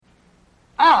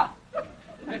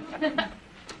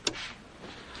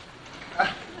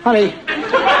Honey.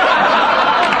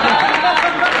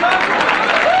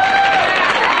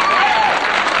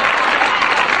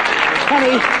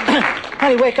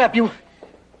 Honey, wake up. You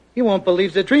won't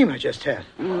believe the dream I just had.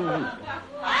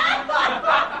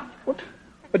 What?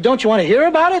 But don't you want to hear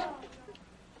about it?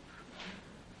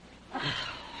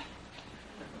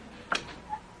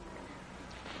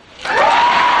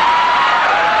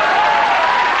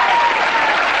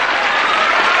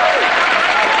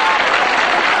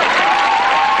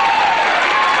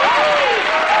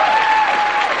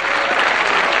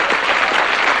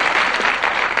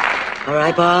 All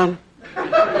right, Bob.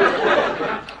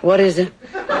 What is it?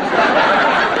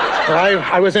 Well,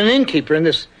 I was an innkeeper in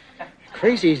this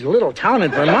crazy little town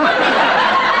in Vermont.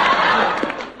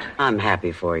 I'm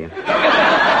happy for you.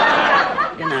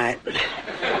 Good night.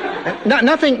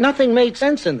 Nothing made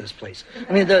sense in this place.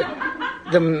 I mean,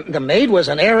 the maid was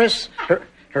an heiress.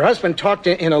 Her husband talked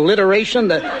in alliteration.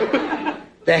 The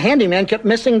handyman kept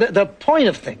missing the point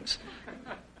of things.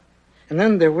 And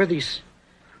then there were these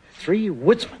 3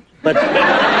 woodsmen. But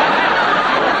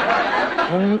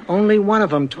only one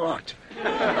of them talked.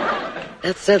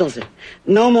 That settles it.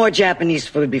 No more Japanese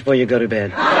food before you go to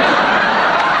bed.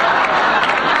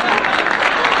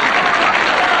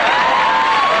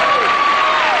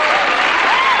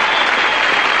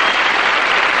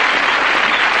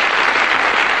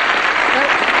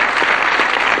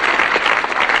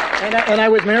 And I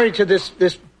was married to this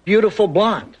beautiful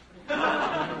blonde.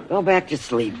 Go back to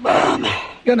sleep, Bob.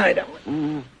 Good night,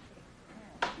 Ellen.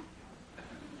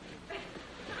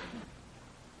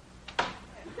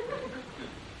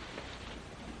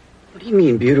 What do you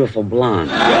mean, beautiful blonde?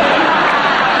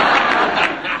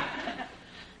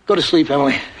 Go to sleep,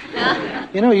 Emily.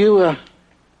 You know, you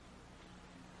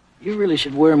really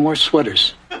should wear more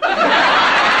sweaters.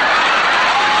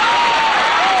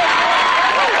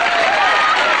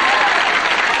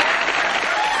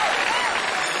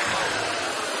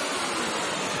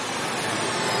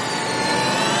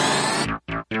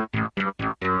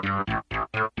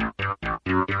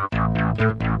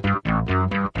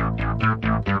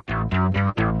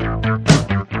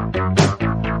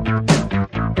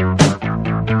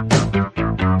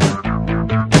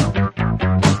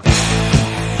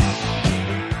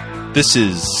 This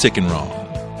is Sick and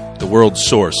Wrong, the world's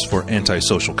source for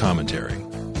antisocial commentary.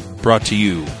 Brought to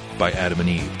you by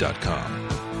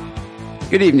adamandeve.com.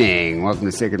 Good evening. Welcome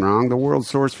to Sick and Wrong, the world's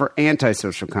source for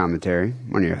antisocial commentary.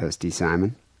 I'm your host, D.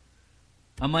 Simon.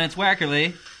 I'm Lance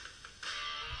Wackerly.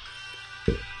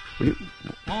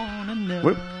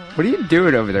 What are you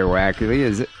doing over there, Wackerly?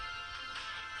 Is it...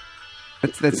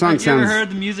 That song Have you sounds... ever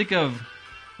heard the music of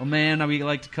a man we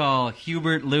like to call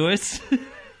Hubert Lewis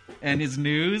and his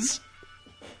news?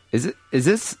 Is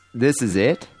this it? This is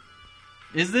it.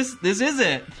 Is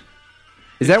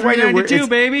that why you're wearing...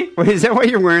 baby? Wait, is that why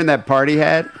you're wearing that party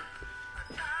hat?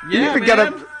 Yeah,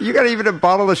 You got even a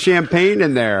bottle of champagne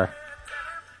in there.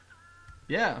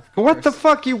 Yeah, of course. What the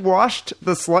fuck? You washed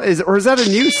the slide... Or is that a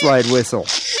new slide whistle?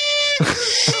 Oh,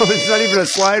 it's not even a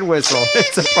slide whistle.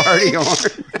 It's a party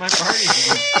horn. My party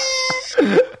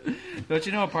horn. Don't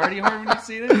you know a party horn when you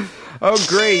see it? Oh,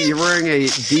 great. You're wearing a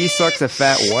D Sucks a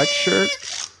Fat What shirt?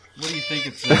 What do you think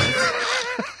it says?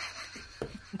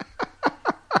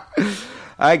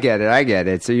 I get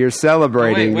it. So you're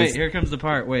celebrating... Oh, wait, here comes the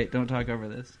part. Wait, don't talk over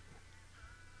this.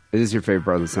 Is this your favorite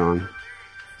part of the song?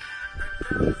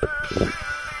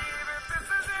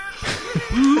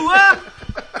 Ooh, ah!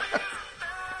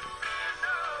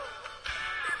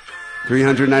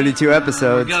 392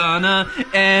 episodes. We're gonna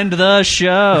end the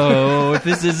show if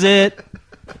this is it.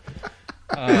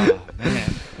 Oh,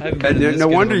 man. No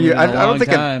wonder you... I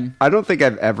don't think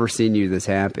I've ever seen you this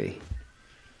happy.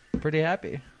 Pretty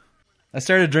happy. I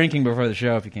started drinking before the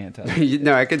show, if you can't tell.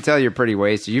 No, I can tell you're pretty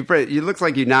wasted. You look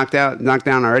like you knocked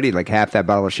down already like half that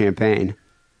bottle of champagne.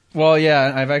 Well,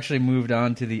 yeah, I've actually moved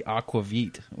on to the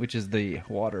aquavit, which is the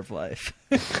water of life.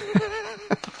 It's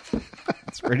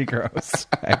pretty gross,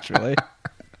 actually.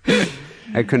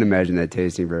 I couldn't imagine that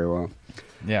tasting very well.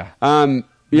 Yeah. What are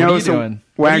you doing?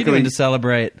 What are you doing to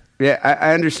celebrate? Yeah,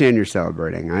 I understand you're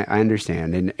celebrating. I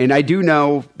understand. And I do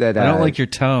know that... I don't like your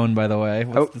tone, by the way.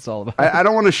 What's this all about? I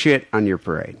don't want to shit on your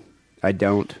parade. I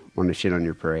don't want to shit on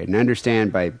your parade. And I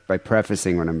understand by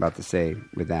prefacing what I'm about to say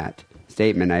with that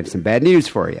statement, I have some bad news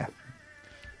for you.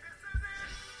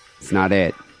 It's not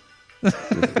it.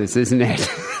 This isn't it.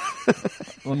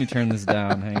 Let me turn this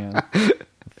down. Hang on.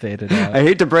 Fade it out. I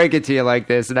hate to break it to you like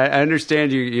this, and I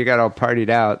understand you got all partied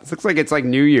out. It looks like it's like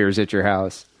New Year's at your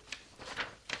house.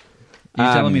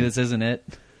 You're telling me this isn't it?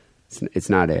 It's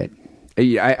not it.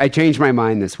 I changed my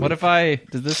mind this week. What if I...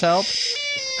 Does this help?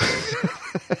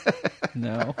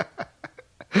 No.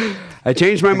 I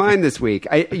changed my mind this week.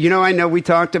 I know we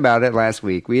talked about it last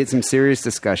week. We had some serious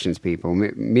discussions, people. Me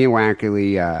and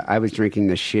Wackerly, I was drinking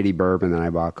this shitty bourbon that I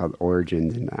bought called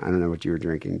Origins, and I don't know what you were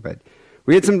drinking, but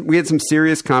we had some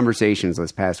serious conversations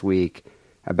this past week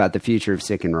about the future of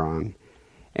Sick and Wrong.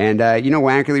 And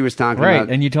Wackerly was talking about... Right,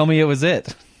 and you told me it was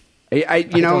it. I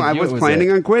was planning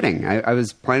on quitting. I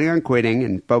was planning on quitting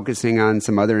and focusing on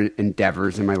some other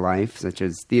endeavors in my life, such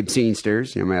as The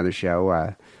Obscenesters, my other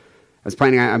show. I've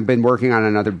been working on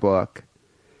another book.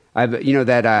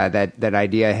 That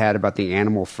idea I had about the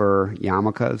animal fur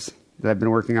yarmulkes that I've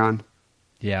been working on.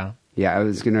 Yeah. Yeah, I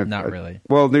was gonna. Not really.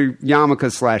 Well, they're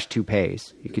yarmulkes /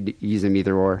 toupees. You could use them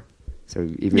either or. So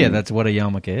even that's what a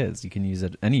yarmulke is. You can use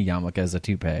any yarmulke as a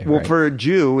toupee. Well, right? for a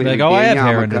Jew, I have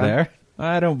hair under there.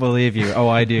 I don't believe you. Oh,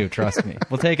 I do. Trust me.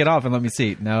 Well, take it off and let me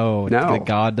see. No.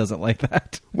 God doesn't like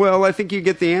that. Well, I think you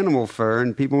get the animal fur,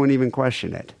 and people wouldn't even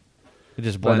question it. It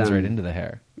just blends right into the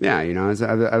hair. Yeah, I was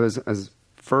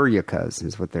furriukas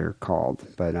is what they're called.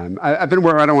 But I've been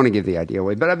working. I don't want to give the idea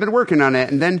away, but I've been working on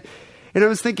it. And I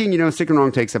was thinking, Sick and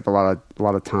Wrong takes up a lot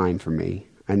of time for me.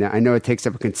 I know it takes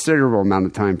up a considerable amount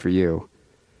of time for you.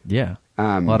 Yeah,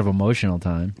 a lot of emotional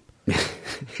time.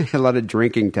 A lot of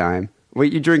drinking time. Well,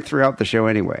 you drink throughout the show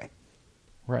anyway.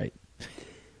 Right.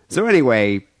 So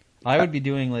anyway... I would be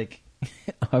doing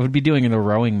in the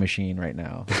rowing machine right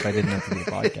now if I didn't have to do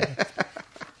the podcast.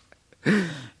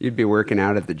 You'd be working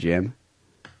out at the gym?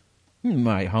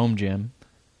 My home gym.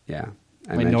 Yeah.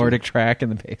 My Nordic track in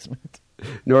the basement.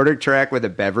 Nordic track with a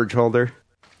beverage holder?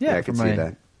 Yeah, I can see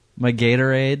that. My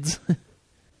Gatorades.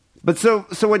 But so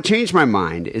what changed my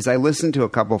mind is I listened to a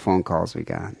couple phone calls we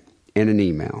got and an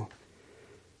email.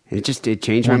 It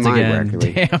changed my mind.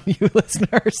 Damn you,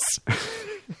 listeners!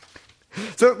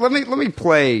 So let me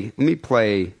play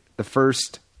the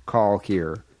first call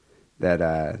here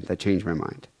that changed my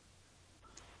mind.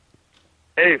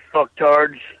 Hey,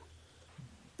 fucktards!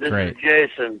 This Great. is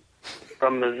Jason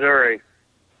from Missouri.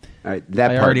 All right,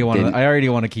 I already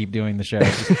want to keep doing the show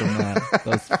just from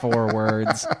those 4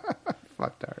 words.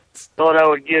 Fucktards. Thought I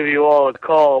would give you all a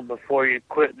call before you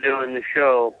quit doing the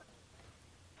show.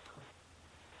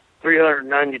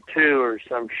 392 or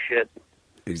some shit.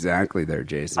 Exactly there,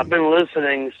 Jason. I've been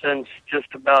listening since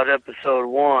just about episode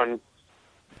 1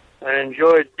 and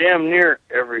enjoyed damn near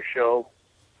every show.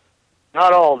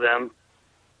 Not all of them,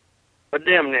 but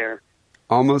damn near.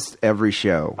 Almost every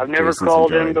show. I've never Jason's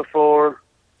called enjoyed. in before,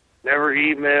 never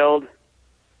emailed,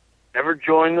 never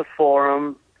joined the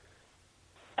forum,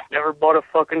 never bought a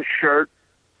fucking shirt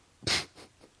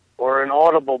or an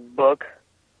Audible book.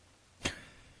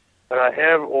 But I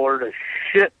have ordered a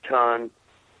shit ton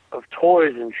of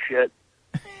toys and shit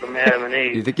from Adam and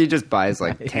Eve. You think he just buys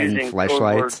like 10 using fleshlights?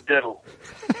 code word diddle.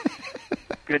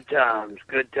 Good times,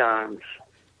 good times.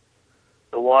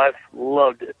 The wife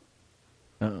loved it.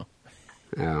 Oh.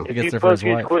 Oh. I guess If they're you for his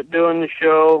fuckies wife. quit doing the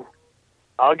show,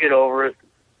 I'll get over it.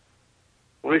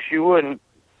 Wish you wouldn't,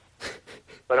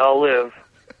 but I'll live.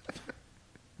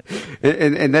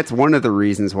 And that's one of the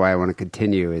reasons why I want to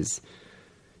continue is,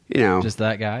 Just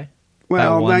that guy?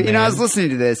 well, that one I man? was listening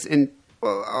to this, and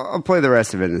I'll play the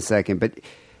rest of it in a second, but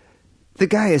the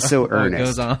guy is so It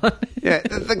earnest. goes on. Yeah,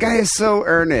 the guy is so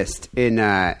earnest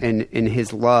in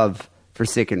his love for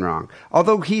Sick and Wrong.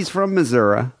 Although he's from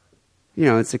Missouri,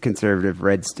 it's a conservative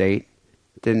red state.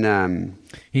 Then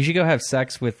He should go have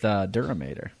sex with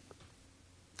Duramator.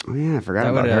 oh yeah, I forgot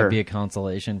That about would her. be a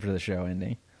consolation for the show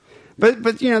ending. But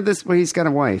this way he's got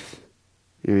a wife.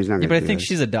 He's not. Yeah, gonna but I do think this.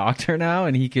 she's a doctor now,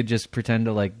 and he could just pretend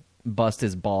to bust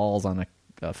his balls on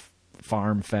a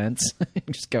farm fence.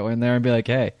 Just go in there and be like,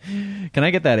 "Hey, can I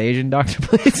get that Asian doctor,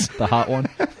 please? The hot one."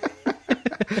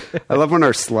 I love when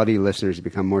our slutty listeners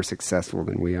become more successful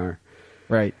than we are.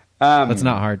 Right. That's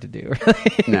not hard to do.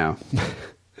 Really. No,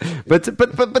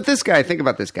 but this guy. Think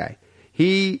about this guy.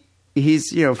 He's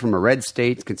from a red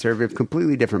state, conservative,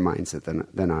 completely different mindset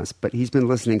than us. But he's been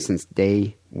listening since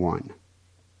day 1.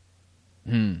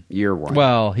 Year 1.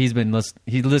 Well, he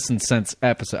listened since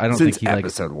episode. I don't since think he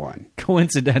episode 1.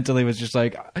 coincidentally was just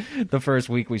the first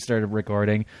week we started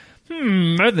recording.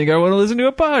 I think I want to listen to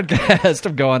a podcast.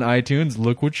 I'm going on iTunes.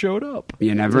 Look what showed up.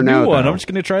 You never It's a know, New one. though. I'm just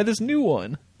going to try this new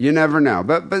one. You never know.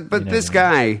 But this never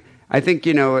guy, I think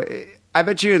I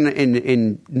bet you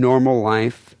in normal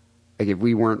life, like if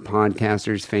we weren't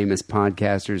podcasters, famous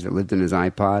podcasters that lived in his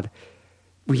iPod,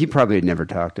 he probably would never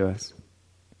talk to us.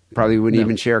 Probably wouldn't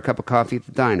even share a cup of coffee at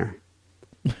the diner.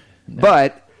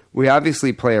 But we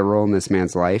obviously play a role in this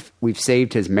man's life. We've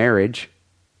saved his marriage.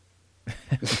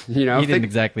 He didn't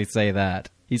exactly say that.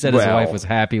 He said his Well, wife was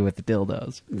happy with the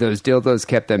dildos. Those dildos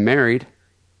kept them married.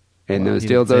 And Well, those he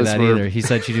didn't say dildos that were... either. He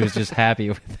said she was just happy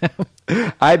with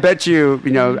them. I bet you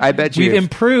We've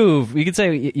improved. You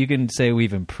can say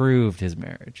we've improved his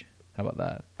marriage. How about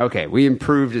that? Okay, we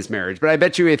improved his marriage. But I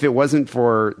bet you if it wasn't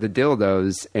for the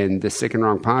dildos and the Sick and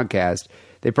Wrong podcast,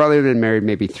 they probably would have been married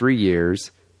maybe 3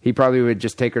 years. He probably would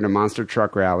just take her to monster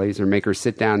truck rallies or make her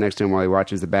sit down next to him while he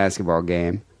watches the basketball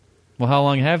game. Well, how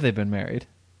long have they been married?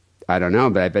 I don't know,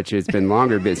 but I bet you it's been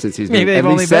longer since he's Maybe been they've at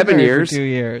only least been 7 married years. for 2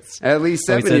 years. At least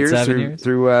Oh, he 7 said years 7 years?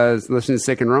 through listening to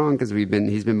Sick and Wrong because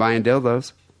he's been buying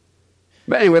dildos.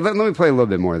 But anyway, let me play a little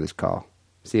bit more of this call.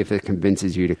 See if it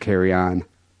convinces you to carry on.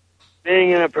 Being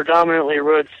in a predominantly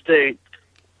red state,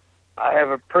 I have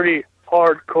a pretty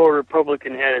hardcore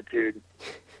Republican attitude.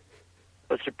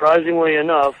 But surprisingly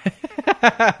enough,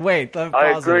 Wait, let me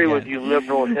I pause agree it with again. you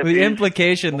liberal hippies. The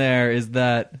implication there is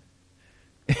that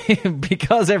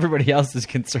because everybody else is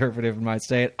conservative in my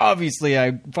state, obviously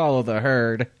I follow the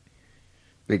herd.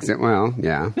 Well,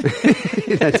 yeah.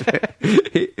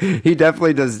 he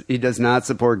definitely does. He does not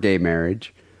support gay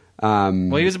marriage. Well,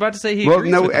 he was about to say he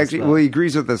agrees with us, though. Well, he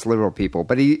agrees with us liberal people,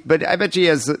 but I bet he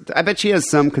has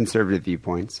some conservative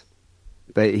viewpoints.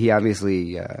 But he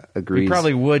obviously agrees. We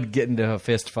probably would get into a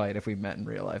fist fight if we met in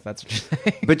real life. That's what you're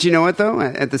saying. But you know what, though?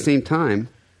 At the same time,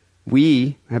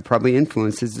 we have probably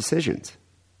influenced his decisions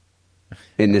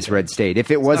in this red state.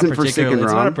 If it wasn't for Sick and It's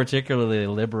not a Wrong... particularly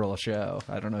liberal show.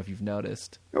 I don't know if you've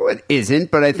noticed. No, it isn't,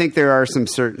 but I think there are some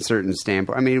certain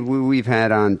standpoints. I mean, we've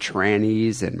had on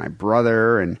trannies and my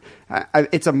brother, and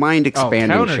it's a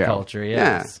mind-expanding show. Counterculture,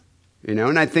 yes. Yeah. You know,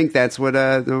 and I think that's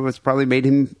what's probably made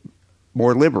him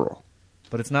more liberal.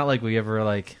 But it's not like we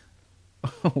ever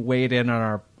weighed in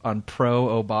on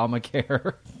pro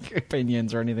Obamacare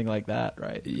opinions or anything like that,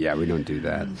 right? Yeah, we don't do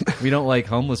that. We don't like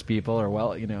homeless people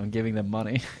or giving them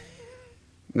money.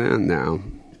 No.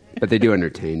 But they do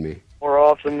entertain me. More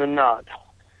often than not.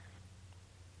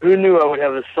 Who knew I would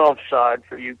have a soft side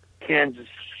for you Kansas,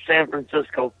 San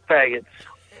Francisco faggots?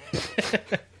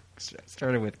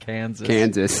 Started with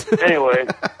Kansas. Anyway,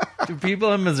 Do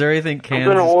people in Missouri think I'm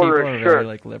Kansas going to people order are a very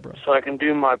shirt liberal? so I can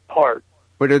do my part.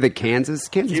 What are the Kansas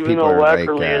Even people though are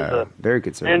Wackerly is a very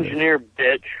conservative. engineer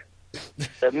bitch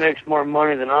that makes more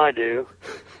money than I do,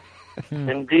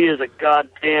 and D is a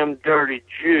goddamn dirty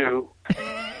Jew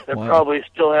that Wow. probably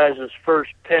still has his first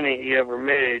penny he ever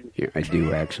made. Yeah, I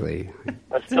do actually.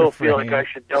 I still feel Refrain. like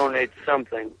I should donate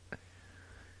something.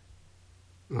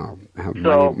 Oh, how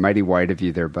So- mighty white of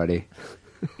you there, buddy.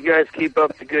 You guys keep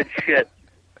up the good shit.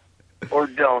 Or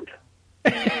don't.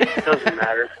 It doesn't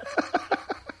matter.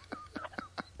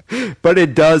 But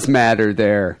it does matter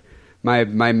there, my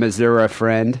Missouri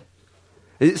friend.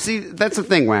 See, that's the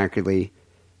thing, Wackerly.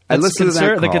 I listen to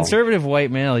that The call. conservative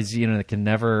white male is that can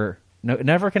never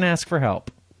can ask for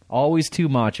help. Always too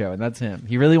macho, and that's him.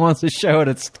 He really wants the show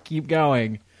to keep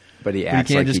going. But he But he acts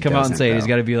can't like just he come out and doesn't, say it. He's though.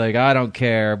 got to be like, I don't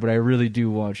care, but I really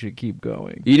do want you to keep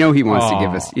going. You know he wants to give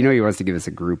Aw. us. You know he wants to give us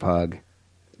a group hug.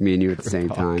 Me and you at the same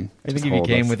time. I think Just if you hold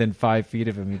came us. within 5 feet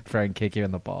of him, he'd try and kick you in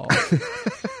the balls.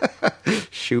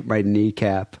 Shoot my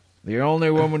kneecap. The only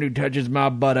woman who touches my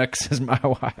buttocks is my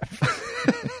wife.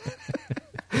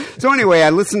 So anyway, I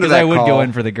listened to Because that I would call. go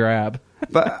in for the grab.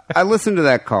 But I listened to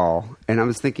that call, and I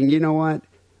was thinking, you know what?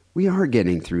 We are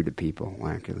getting through to people,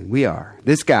 Wackerly. We are.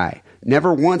 This guy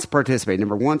never once participated,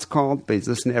 never once called, but he's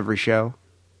listened to every show.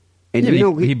 And Yeah, you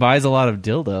know, he buys a lot of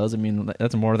dildos. I mean,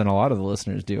 that's more than a lot of the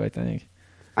listeners do, I think.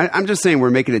 I'm just saying we're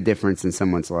making a difference in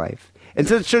someone's life. And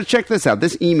so check this out.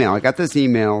 This email, I got this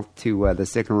email to the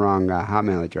Sick and Wrong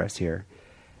Hotmail address here.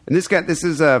 And this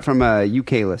is from a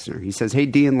UK listener. He says, "Hey,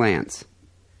 D and Lance,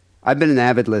 I've been an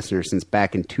avid listener since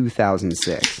back in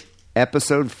 2006.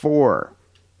 Episode 4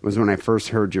 was when I first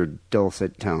heard your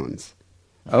dulcet tones.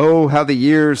 Oh, how the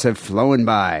years have flown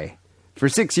by. For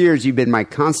 6 years, you've been my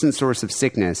constant source of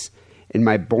sickness in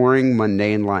my boring,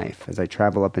 mundane life as I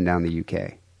travel up and down the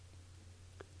UK.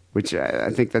 Which I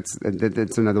think that's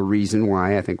another reason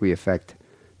why I think we affect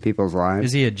people's lives.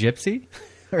 Is he a gypsy?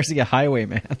 Or is he a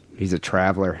highwayman? He's a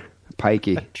traveler, a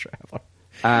pikey. Traveler.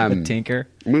 Um, A tinker?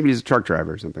 Maybe he's a truck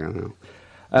driver or something. I don't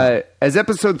know. As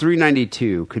episode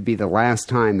 392 could be the last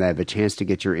time that I have a chance to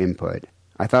get your input,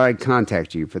 I thought I'd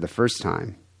contact you for the first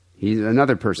time. He's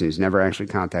another person who's never actually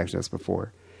contacted us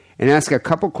before, and ask a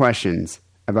couple questions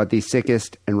about the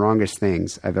sickest and wrongest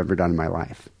things I've ever done in my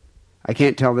life. I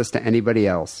can't tell this to anybody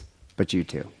else but you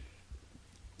two.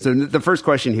 So the first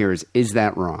question here is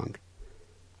that wrong?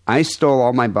 I stole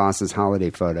all my boss's holiday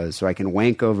photos so I can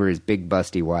wank over his big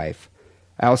busty wife.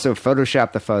 I also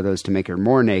photoshopped the photos to make her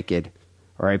more naked,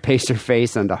 or I paste her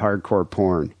face onto hardcore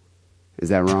porn. Is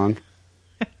that wrong?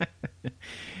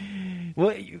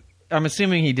 Well, I'm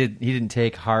assuming he didn't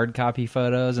take hard copy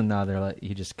photos, and now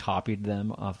he just copied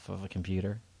them off of a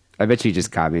computer. I bet you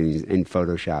just copied in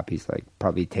Photoshop. He's like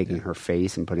probably taking her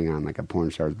face and putting on like a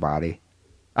porn star's body.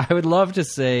 I would love to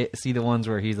see the ones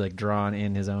where he's like drawn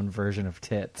in his own version of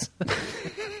tits,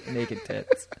 naked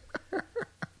tits.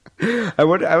 I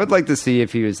would like to see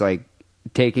if he was like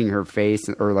taking her face,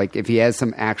 or like if he has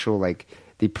some actual like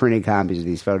the printed copies of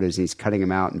these photos, and he's cutting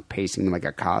them out and pasting them like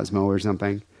a Cosmo or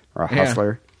something, or a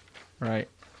Hustler. Yeah. Right.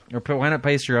 Or why not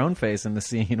paste your own face in the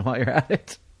scene while you're at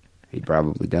it? He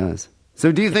probably does.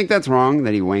 So do you think that's wrong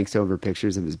that he wanks over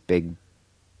pictures of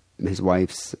his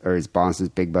wife's or his boss's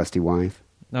big busty wife?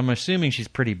 I'm assuming she's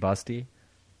pretty busty.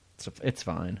 So it's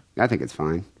fine. I think it's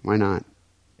fine. Why not?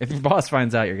 If your boss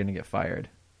finds out, you're going to get fired.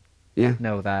 Yeah.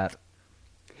 Know that.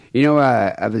 You know,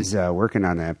 I was working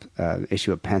on an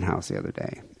issue of Penthouse the other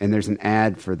day, and there's an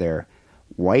ad for their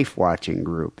wife watching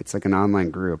group. It's like an online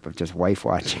group of just wife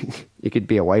watching. You could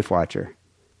be a wife watcher.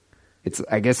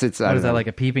 I guess it's What is that, like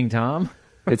a peeping Tom?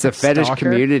 It's a fetish Stalker?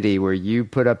 community where you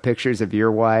put up pictures of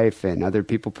your wife and other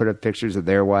people put up pictures of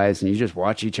their wives, and you just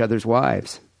watch each other's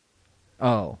wives.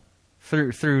 Oh,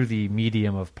 through the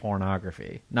medium of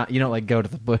pornography. Not, you don't like go to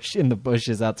the bush in the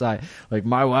bushes outside. Like,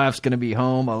 my wife's gonna be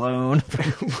home alone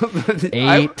from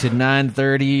 8 to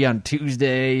 9:30 on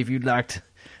Tuesday. If you'd like to,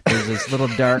 there's this little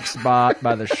dark spot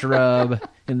by the shrub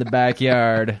in the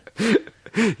backyard.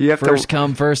 You have First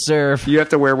come, first serve. You have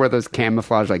to wear one of those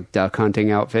camouflage like duck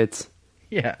hunting outfits.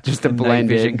 Yeah, Just to and blend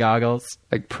night vision in. goggles.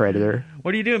 Like Predator.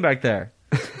 What are you doing back there?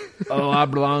 Oh, I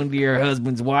belong to your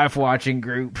husband's wife watching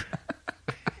group.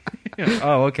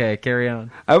 Oh, okay. Carry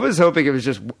on. I was hoping it was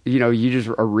just, you just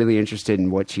are really interested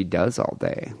in what she does all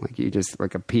day. Like you just,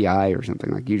 like a PI or something.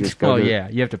 Like you just go yeah.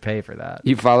 You have to pay for that.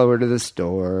 You follow her to the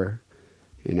store,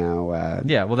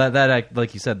 Yeah, well, that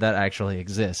like you said, that actually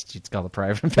exists. It's called a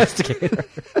private investigator.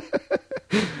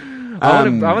 I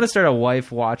want to start a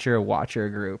wife watcher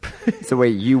group. So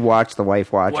wait, you watch the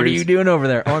wife watchers? What are you doing over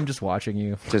there? Oh, I'm just watching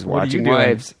you. Just What are watching you doing?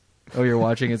 wives. Oh, you're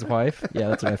watching his wife? Yeah,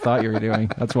 that's what I thought you were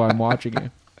doing. That's why I'm watching you.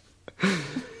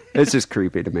 It's just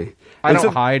creepy to me. I It's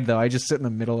don't hide, though. I just sit in the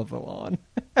middle of the lawn.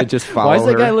 I just follow Why is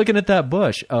that her. guy looking at that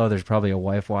bush? Oh, there's probably a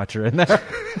wife watcher in there.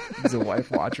 He's a wife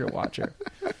watcher.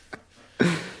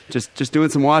 Just doing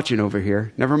some watching over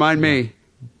here. Never mind me.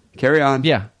 Carry on.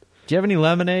 Yeah. Do you have any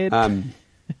lemonade?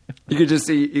 You could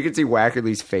see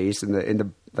Wackerly's face in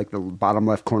the like the bottom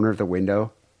left corner of the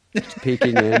window, just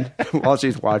peeking in while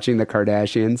she's watching the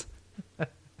Kardashians.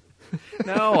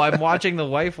 No, I'm watching the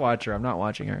wife watcher. I'm not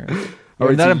watching her. Oh,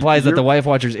 And that it's- implies that you're- the wife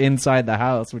watcher's inside the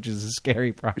house, which is a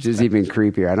scary Which prospect. is even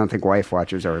creepier. I don't think wife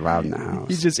watchers are allowed in the house.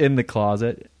 He's just in the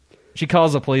closet. She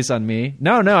calls the police on me.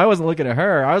 No, I wasn't looking at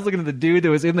her. I was looking at the dude that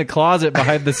was in the closet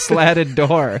behind the slatted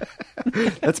door.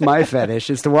 That's my fetish,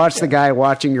 is to watch the guy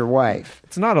watching your wife.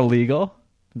 It's not illegal.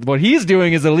 What he's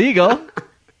doing is illegal.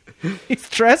 He's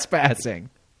trespassing.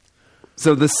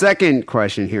 So the second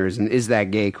question here is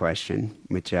that gay question,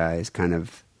 which is kind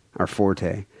of our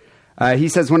forte. He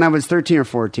says, when I was 13 or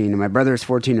 14 and my brother is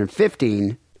 14 or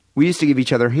 15, we used to give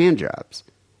each other hand jobs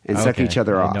and suck Okay. each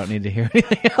other I off. don't need to hear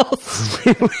anything else.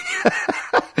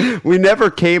 We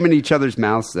never came in each other's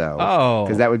mouths, though. Oh.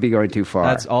 Because that would be going too far.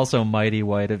 That's also mighty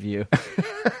white of you.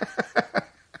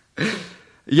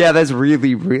 Yeah, that's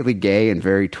really, really gay and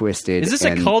very twisted. Is this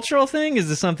a cultural thing? Is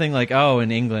this something like,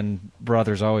 in England,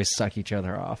 brothers always suck each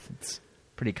other off? It's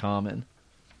pretty common.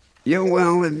 Yeah,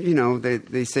 well,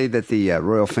 they say that the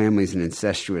royal family is an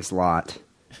incestuous lot.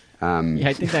 Yeah,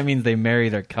 I think that means they marry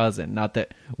their cousin, not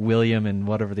that William and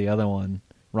whatever the other one,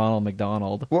 Ronald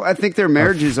McDonald, Well, I think their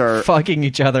marriages are. fucking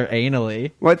each other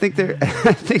anally. Well, I think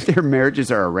their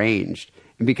marriages are arranged,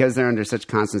 and because they're under such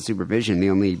constant supervision, the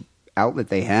only outlet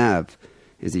they have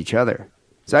is each other.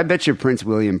 So I bet you Prince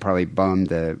William probably bummed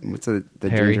the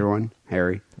Harry. ginger one,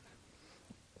 Harry.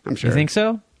 I'm sure. You think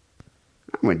so?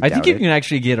 wouldn't I think doubt you it. can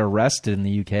actually get arrested in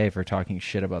the UK for talking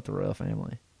shit about the royal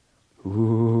family.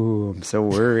 Ooh, I'm so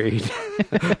worried.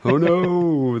 Oh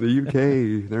no, the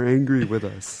UK, they're angry with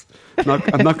us. I'm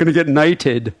not going to get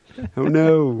knighted. Oh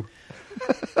no.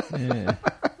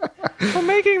 For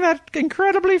making that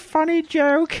incredibly funny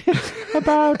joke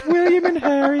about William and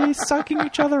Harry sucking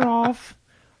each other off,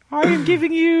 I am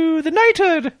giving you the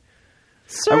knighthood,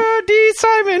 Sir D.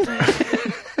 Simon.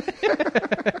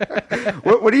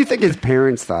 What do you think his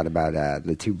parents thought about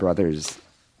the two brothers?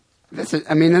 This is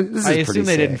I pretty assume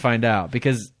they didn't sick. find out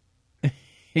because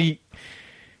he's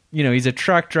a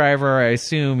truck driver. I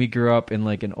assume he grew up in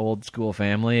like an old school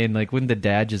family, and like, wouldn't the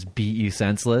dad just beat you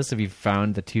senseless if you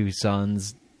found the two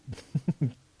sons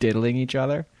diddling each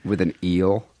other? With an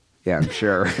eel. Yeah, I'm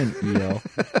sure. An eel.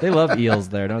 They love eels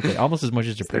there, don't they? Almost as much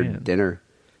as Their Japan. dinner.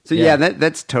 So yeah,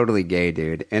 that's totally gay,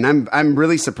 dude. And I'm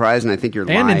really surprised, and I think you're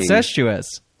lying. And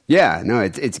incestuous. Yeah, no,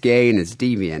 it's gay and it's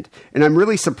deviant. And I'm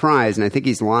really surprised, and I think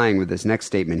he's lying with this next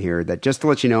statement here, that just to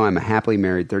let you know, I'm a happily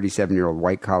married 37-year-old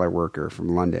white-collar worker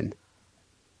from London.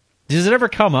 Does it ever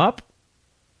come up?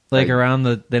 Like around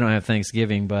they don't have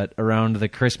Thanksgiving, but around the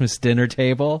Christmas dinner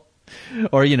table?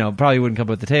 Or, probably wouldn't come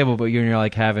up at the table, but you're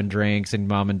like having drinks and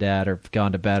mom and dad are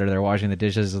gone to bed or they're washing the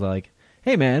dishes. Like,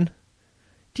 hey, man,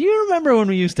 do you remember when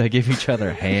we used to give each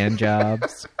other hand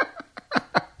jobs?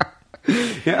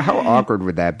 Yeah, how awkward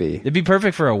would that be? It'd be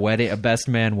perfect for a best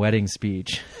man wedding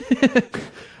speech.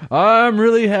 I'm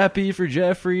really happy for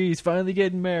Jeffrey. He's finally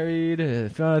getting married.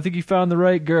 I think he found the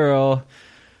right girl.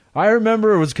 I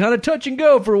remember it was kind of touch and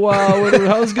go for a while whether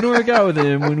I was going to work out with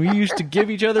him when we used to give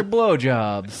each other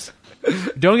blowjobs.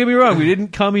 Don't get me wrong, we didn't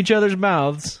cum each other's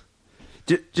mouths.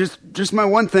 Just my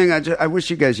one thing. I wish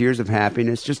you guys years of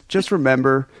happiness. Just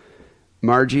remember,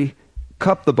 Margie,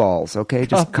 cup the balls, okay?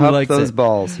 Just cup those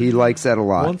balls. He likes that a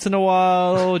lot. Once in a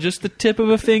while, just the tip of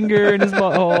a finger in his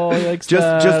ball. He likes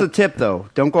that. Just the tip, though.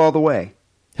 Don't go all the way.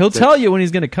 He'll tell you when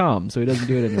he's going to come, so he doesn't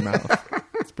do it in your mouth.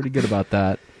 It's pretty good about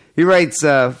that. He writes,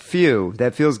 phew,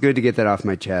 that feels good to get that off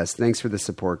my chest. Thanks for the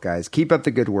support, guys. Keep up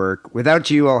the good work.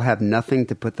 Without you, I'll have nothing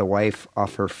to put the wife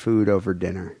off her food over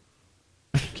dinner.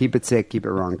 Keep it sick, keep it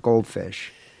wrong.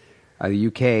 Goldfish.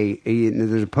 UK,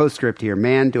 there's a postscript here.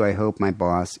 Man, do I hope my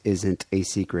boss isn't a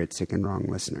secret sick and wrong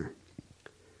listener.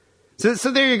 So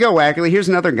there you go, Wackerly. Here's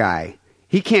another guy.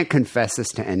 He can't confess this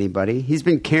to anybody. He's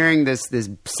been carrying this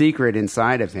secret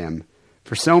inside of him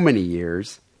for so many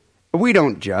years. We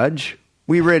don't judge.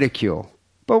 We ridicule.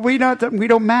 But we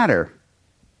don't matter.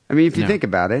 I mean, if you think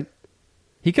about it.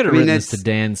 He could have written this to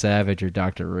Dan Savage or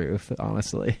Dr. Ruth,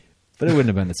 honestly. But it wouldn't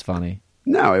have been as funny.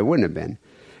 No, it wouldn't have been.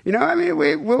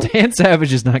 We'll... Dan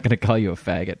Savage is not going to call you a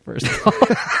faggot, first of all.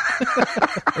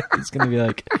 He's going to be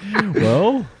like,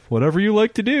 well, whatever you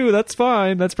like to do, that's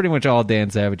fine. That's pretty much all Dan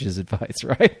Savage's advice,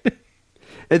 right?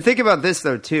 And think about this,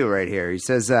 though, too, right here. He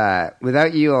says,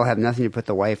 without you, I'll have nothing to put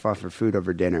the wife off her food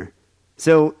over dinner.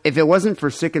 So if it wasn't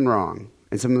for Sick and Wrong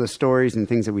and some of the stories and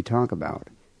things that we talk about,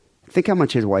 think how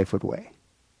much his wife would weigh.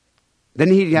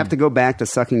 Then he'd have to go back to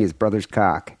sucking his brother's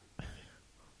cock.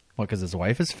 What, because his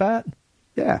wife is fat?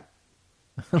 Yeah.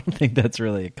 I don't think that's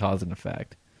really a cause and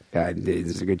effect.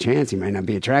 There's a good chance he might not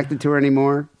be attracted to her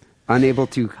anymore. Unable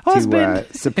to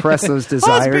suppress those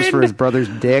desires for his brother's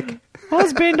dick.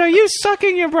 Husband, are you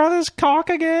sucking your brother's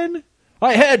cock again?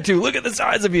 I had to. Look at the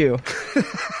size of you.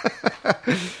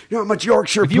 You know how much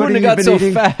Yorkshire pudding you've been eating? If you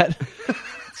wouldn't have got so eating? fat,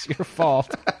 it's your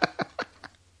fault.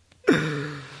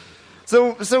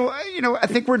 So I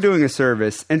think we're doing a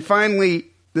service. And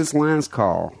finally, this last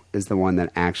call is the one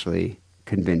that actually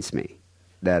convinced me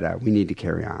that we need to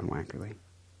carry on, Wackerly.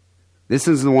 This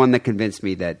is the one that convinced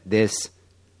me that this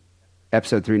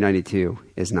episode 392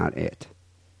 is not it.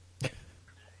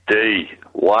 D,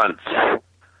 once.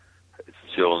 It's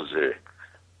Jonesy.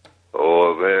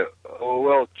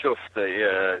 Well, chuffed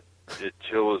that you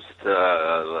chose to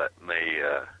let me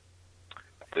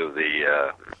do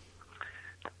the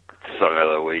Song of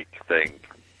the Week thing.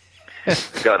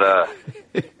 Got a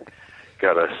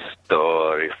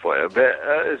story for you. But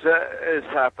it's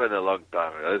happened a long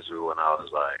time ago. This was when I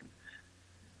was like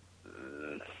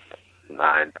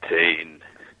 19.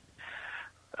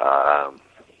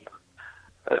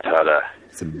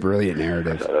 It's a brilliant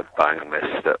narrative. I banged my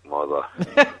stepmother.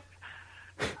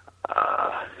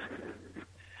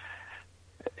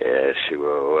 Yeah, she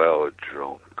was well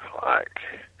drunk, like,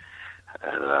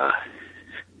 and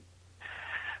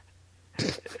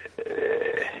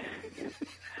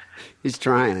he's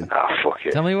trying. Fuck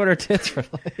it. Tell me what her tits were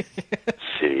like.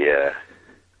 She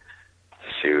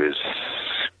was.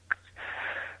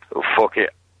 Oh, fuck it.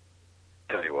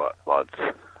 Tell you what, lads.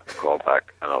 Call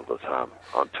back another time.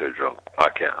 I'm too drunk. I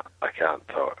can't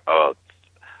talk.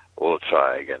 We'll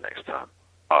try again next time.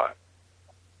 All right.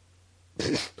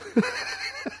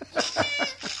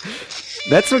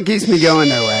 That's what keeps me going,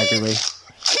 though, Wackerly.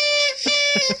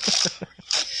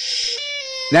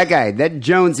 That guy, that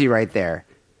Jonesy right there,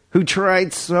 who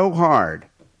tried so hard.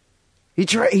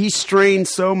 He strained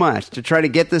so much to try to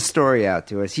get this story out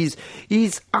to us.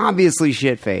 He's obviously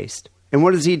shit-faced. And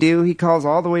what does he do? He calls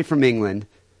all the way from England,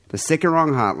 the Sick and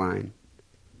Wrong hotline,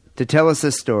 to tell us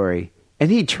this story.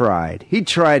 And he tried. He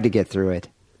tried to get through it.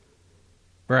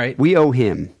 Right. We owe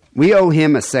him. We owe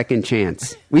him a second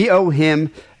chance. We owe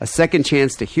him a second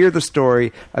chance to hear the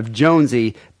story of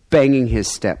Jonesy banging his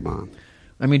stepmom.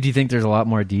 I mean, do you think there's a lot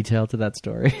more detail to that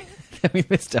story that we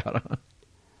missed out on?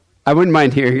 I wouldn't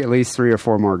mind hearing at least 3 or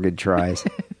 4 more good tries.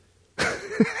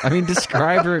 I mean,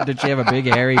 describe her. Did she have a big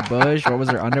hairy bush? What was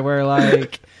her underwear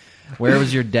like? Where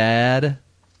was your dad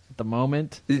at the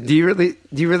moment? Do you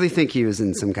really think he was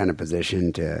in some kind of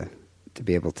position to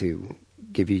be able to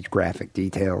give you graphic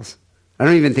details? I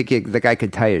don't even think the guy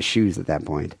could tie his shoes at that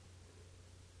point.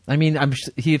 I mean,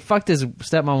 he fucked his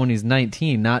stepmom when he was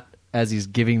 19, not as he's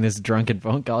giving this drunken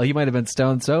phone call. He might have been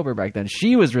stone sober back then.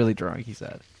 She was really drunk, he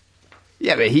said.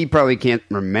 Yeah, but he probably can't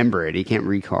remember it. He can't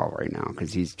recall right now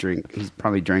because he's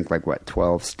probably drank like, what,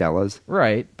 12 Stellas?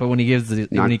 Right, but when he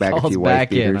calls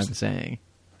back in, I'm saying.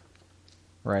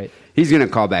 Right. He's going to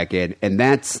call back in, and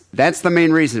that's the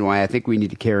main reason why I think we need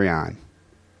to carry on.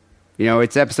 You know,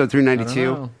 it's episode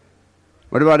 392.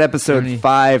 What about episode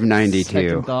 592?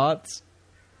 Second thoughts?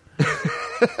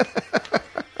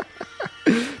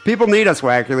 People need us,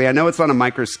 Wackerly. I know it's on a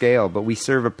micro scale, but we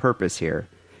serve a purpose here.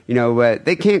 You know,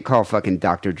 they can't call fucking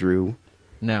Dr. Drew.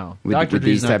 No. With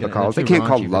these type of calls. They can't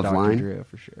call Loveline. Drew,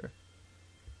 for sure.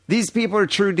 These people are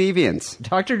true deviants.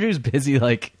 Dr. Drew's busy,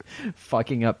 like,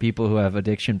 fucking up people who have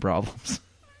addiction problems.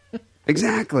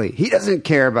 Exactly. He doesn't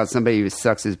care about somebody who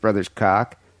sucks his brother's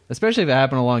cock. Especially if it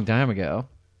happened a long time ago.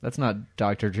 That's not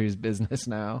Dr. Drew's business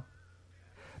now.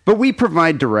 But we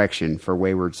provide direction for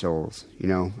wayward souls. You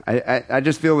know, I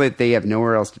just feel that they have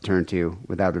nowhere else to turn to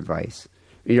without advice.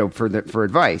 You know, for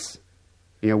advice.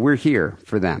 You know, we're here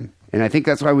for them, and I think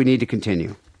that's why we need to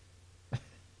continue.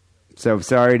 So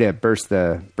sorry to burst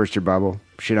your bubble,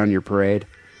 shit on your parade.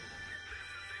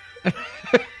 No.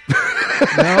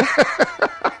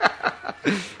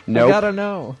 Nope. I gotta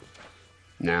know.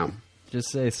 No. Just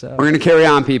say so. We're going to carry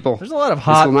on, people. There's a lot of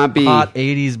hot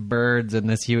 80s birds in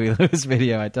this Huey Lewis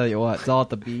video, I tell you what. It's all at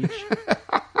the beach.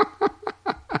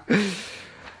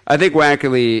 I think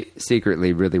Wackerly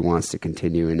secretly really wants to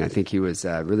continue, and I think he was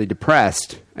really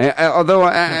depressed. Although,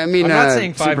 I mean... I'm not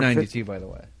saying 592, by the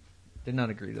way. Did not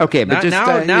agree to that. Okay, but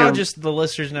now just the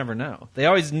listeners never know. They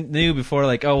always knew before,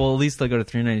 like, oh, well, at least they'll go to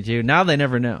 392. Now they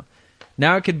never know.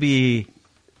 Now it could be...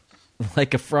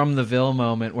 like a From the Ville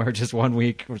moment where just 1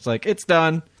 week it's like, it's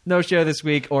done. No show this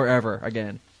week or ever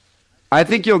again. I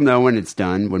think you'll know when it's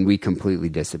done, when we completely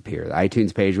disappear. The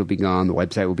iTunes page will be gone. The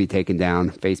website will be taken down.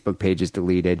 Facebook page is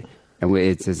deleted. And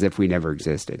it's as if we never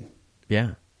existed.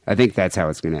 Yeah. I think that's how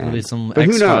it's going to end. It'll be some but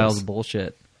X-Files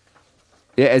bullshit.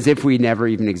 Yeah, as if we never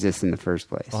even exist in the first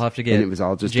place. We'll have to get and it was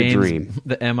all just James, a dream.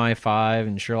 The MI5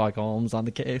 and Sherlock Holmes on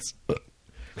the case.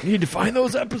 We need to find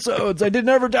those episodes. I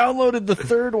never downloaded the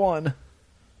third one.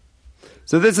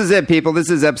 So this is it, people. This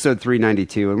is episode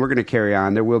 392, and we're going to carry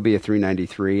on. There will be a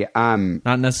 393.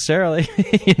 Not necessarily.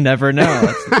 You never know.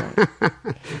 That's the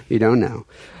point. You don't know.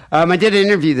 I did an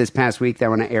interview this past week that I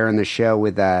want to air on the show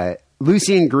with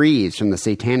Lucien Greaves from the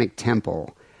Satanic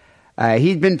Temple.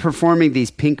 He'd been performing these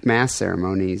pink mass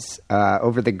ceremonies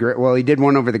over the... Well, he did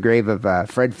one over the grave of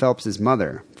Fred Phelps'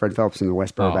 mother, Fred Phelps in the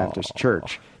Westboro Baptist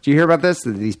Church. Did you hear about this,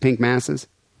 these pink masses?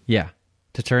 Yeah.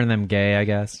 To turn them gay, I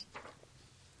guess.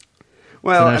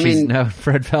 Well, so I mean... No,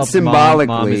 Fred Phelps' symbolically,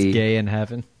 mom is gay in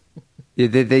heaven.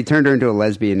 They turned her into a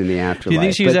lesbian in the afterlife. Do you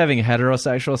think she was having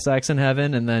heterosexual sex in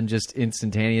heaven and then just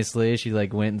instantaneously she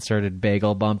like went and started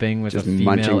bagel bumping with just a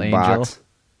female angel? Box.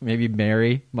 Maybe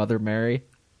Mary, Mother Mary.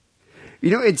 You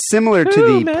know, it's similar to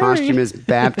the Mary. Posthumous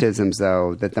baptisms,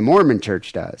 though, that the Mormon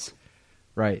Church does.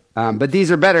 Right. But these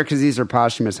are better because these are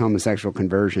posthumous homosexual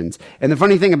conversions. And the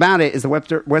funny thing about it is the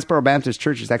Westboro Baptist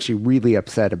Church is actually really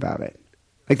upset about it.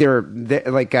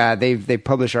 Like they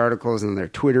publish articles on their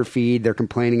Twitter feed. They're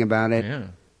complaining about it.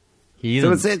 Yeah.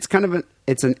 So it's kind of an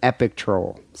epic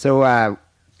troll. So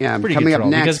coming up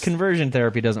next, because conversion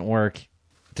therapy doesn't work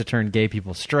to turn gay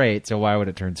people straight. So why would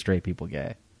it turn straight people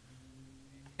gay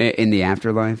in the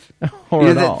afterlife? Or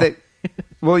at all?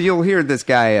 Well, you'll hear this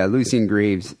guy Lucien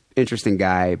Greaves, interesting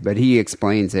guy, but he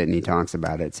explains it and he talks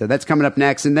about it. So that's coming up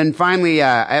next. And then finally,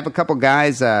 I have a couple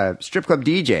guys, strip club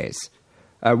DJs.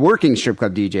 Working strip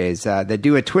club DJs that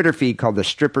do a Twitter feed called the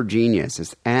Stripper Genius.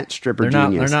 It's at Stripper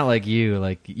Genius. They're not like you.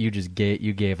 Like you just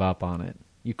gave up on it.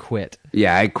 You quit.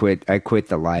 Yeah, I quit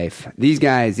the life. These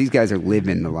guys are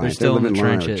living the life. They're still living in the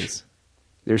large. trenches.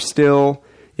 They're still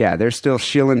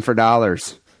shilling for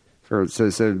dollars for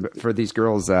these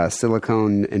girls'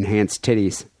 silicone enhanced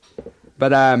titties. But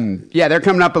they're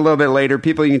coming up a little bit later.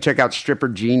 People, you can check out Stripper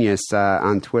Genius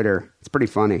on Twitter. It's pretty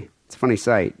funny. It's a funny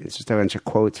site. It's just a bunch of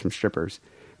quotes from strippers.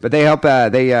 But they help.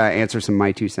 They answer some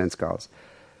My 2 cents calls.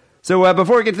 So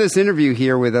before we get to this interview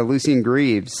here with Lucien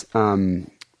Greaves,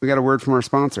 we got a word from our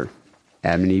sponsor,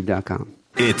 AdamandEve.com.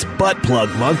 It's Butt Plug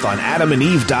Month on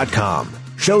AdamandEve.com.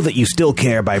 Show that you still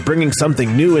care by bringing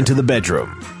something new into the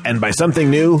bedroom. And by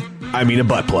something new, I mean a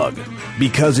butt plug.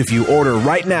 Because if you order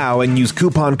right now and use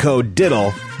coupon code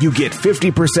DIDDLE, you get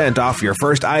 50% off your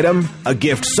first item, a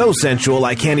gift so sensual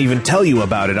I can't even tell you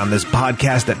about it on this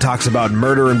podcast that talks about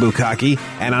murder and bukkake,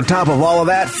 and on top of all of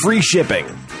that, free shipping.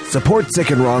 Support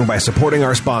Sick and Wrong by supporting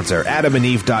our sponsor,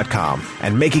 AdamandEve.com,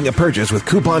 and making a purchase with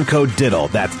coupon code DIDDLE.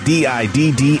 That's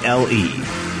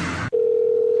DIDDLE.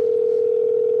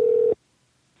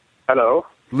 Hello.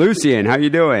 Lucian, how you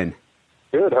doing?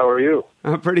 Good, how are you?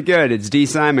 I'm pretty good. It's D.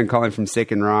 Simon calling from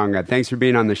Sick and Wrong. Thanks for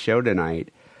being on the show tonight.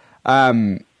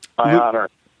 My honor.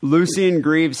 Lucian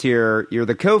Greaves here. You're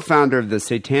the co-founder of the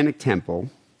Satanic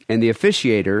Temple and the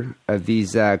officiator of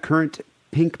these current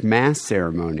pink mass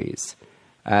ceremonies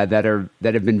that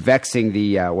have been vexing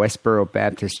the Westboro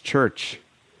Baptist Church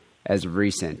as of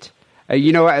recent.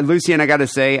 Lucian, I got to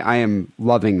say, I am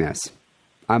loving this.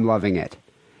 I'm loving it.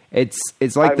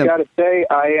 It's like I've got to say,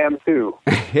 I am too.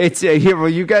 Well,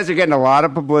 you guys are getting a lot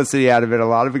of publicity out of it, a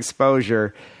lot of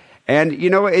exposure, and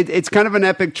it's kind of an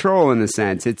epic troll in a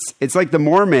sense. It's like the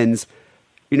Mormons,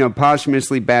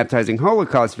 posthumously baptizing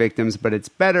Holocaust victims, but it's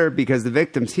better because the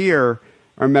victims here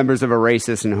are members of a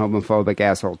racist and homophobic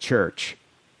asshole church.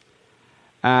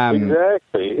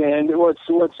 Exactly, and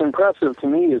what's impressive to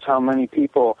me is how many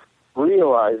people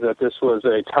realize that this was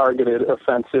a targeted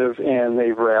offensive, and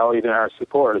they've rallied in our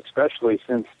support, especially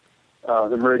since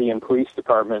the Meridian Police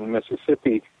Department in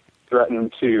Mississippi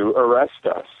threatened to arrest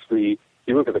us. You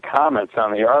look at the comments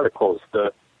on the articles,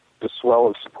 the swell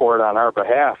of support on our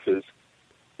behalf is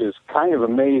kind of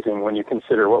amazing when you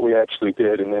consider what we actually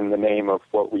did and in the name of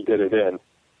what we did it in.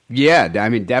 Yeah, I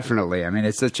mean, definitely. I mean,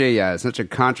 it's such a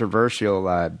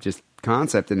controversial just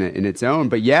concept in its own,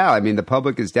 but yeah, I mean, the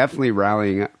public is definitely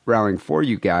rallying for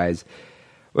you guys.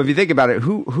 Well, if you think about it,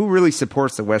 who really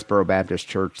supports the Westboro Baptist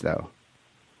Church, though?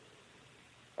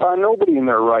 Nobody in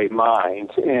their right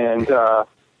mind, and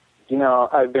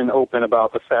I've been open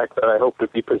about the fact that I hope to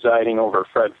be presiding over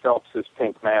Fred Phelps'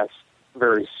 Pink Mass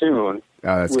very soon.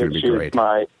 Oh, that's going to be great. Which is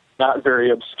my not very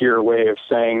obscure way of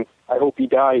saying I hope he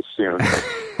dies soon.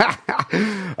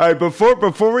 All right,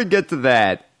 before we get to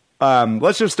that,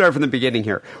 let's just start from the beginning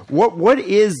here. What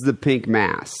is the Pink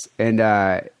Mass, and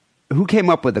who came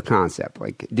up with the concept?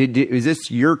 Like, is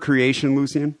this your creation,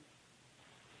 Lucian?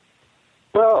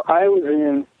 Well, I was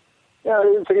in. Yeah,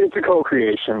 it's a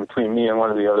co-creation between me and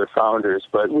one of the other founders.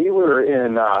 But we were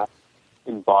in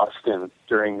Boston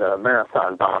during the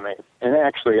Marathon bombing, and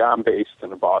actually, I'm based in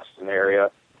the Boston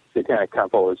area. Satanic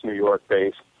Temple is New York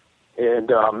based,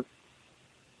 and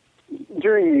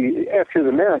after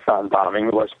the Marathon bombing,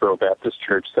 the Westboro Baptist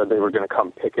Church said they were going to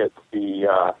come picket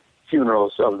the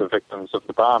funerals of the victims of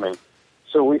the bombing.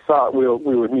 So we thought we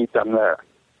would meet them there.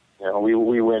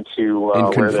 We went to and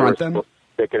where confront they were them.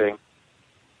 Picketing.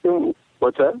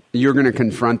 What's that? You're going to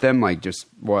confront them, like just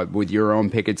with your own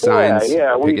picket signs?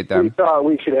 Yeah. Picket them. We thought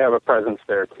we should have a presence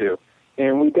there too,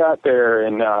 and we got there,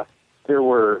 and there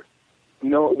was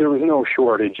no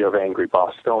shortage of angry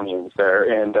Bostonians there,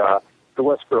 and the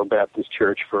Westboro Baptist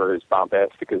Church, for as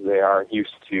bombastic as they are,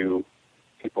 used to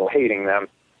people hating them.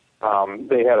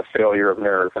 They had a failure of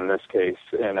nerve in this case,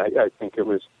 and I think it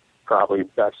was probably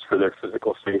best for their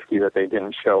physical safety that they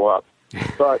didn't show up.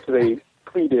 But they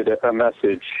tweeted a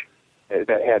message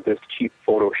that had this cheap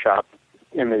Photoshop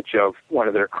image of one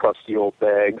of their crusty old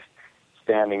bags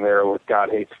standing there with God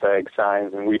hates fag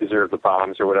signs and we deserve the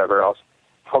bombs or whatever else,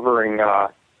 hovering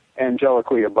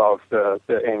angelically above the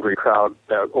angry crowd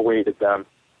that awaited them.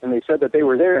 And they said that they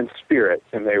were there in spirit,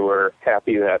 and they were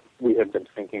happy that we had been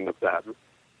thinking of them,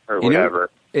 or whatever.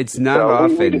 It's not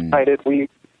often. We decided we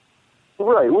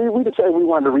decided we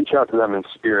wanted to reach out to them in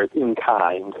spirit, in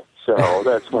kind. So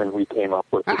that's when we came up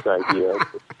with this idea.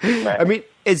 I mean,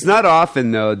 it's not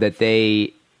often though that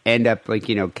they end up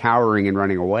cowering and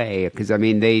running away, because I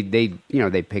mean they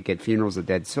picket funerals of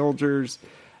dead soldiers.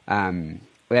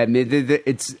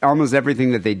 It's almost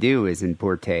everything that they do is in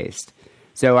poor taste.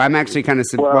 So I'm actually kind of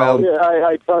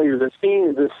I tell you, the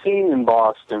scene in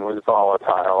Boston was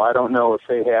volatile. I don't know if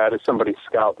they had somebody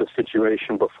scout the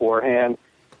situation beforehand,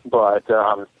 but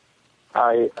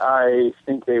I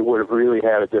think they would have really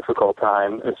had a difficult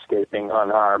time escaping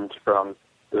unharmed from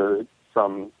the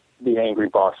angry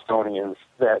Bostonians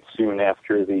that soon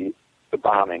after the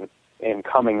bombing, and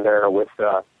coming there with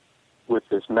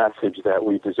this message that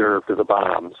we deserved the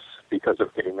bombs because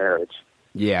of gay marriage.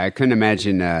 Yeah, I couldn't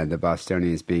imagine the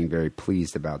Bostonians being very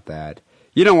pleased about that.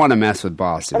 You don't want to mess with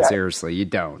Boston, seriously, you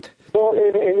don't. Well,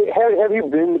 have you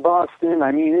been to Boston?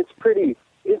 I mean,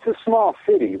 it's a small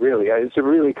city, really. It's a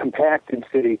really compacted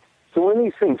city. So when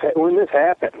this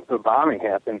happened, the bombing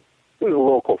happened, was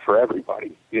local for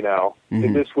everybody, you know.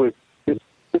 And this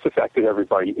affected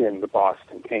everybody in the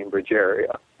Boston, Cambridge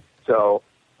area. So,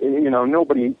 you know,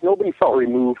 nobody felt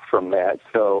removed from that.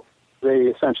 So they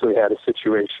essentially had a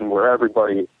situation where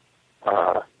everybody,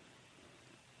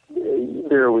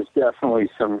 there was definitely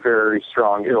some very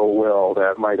strong ill will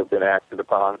that might have been acted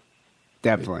upon.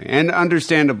 Definitely, and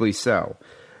understandably so.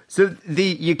 So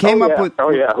you came up with...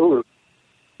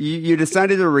 You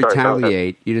decided to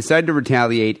retaliate. You decided to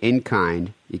retaliate in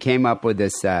kind. You came up with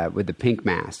this with the pink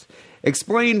mass.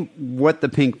 Explain what the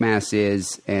pink mass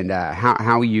is and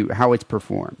how it's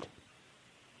performed.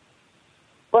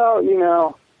 Well, you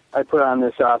know, I put on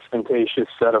this ostentatious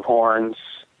set of horns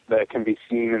that can be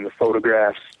seen in the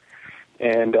photographs,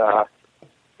 and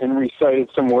recited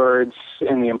some words.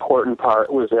 And the important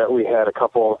part was that we had a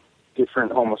couple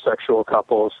different homosexual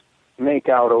couples make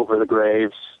out over the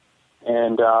graves.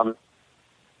 And that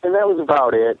was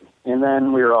about it. And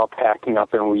then we were all packing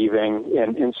up and leaving,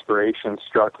 and inspiration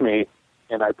struck me,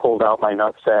 and I pulled out my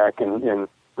nutsack and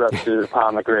rested it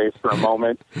upon the grave for a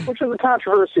moment, which was a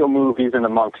controversial move even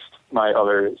amongst my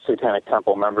other Satanic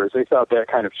Temple members. They thought that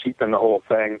kind of cheapened the whole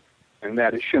thing and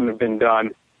that it shouldn't have been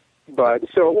done. But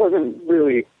so it wasn't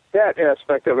really, that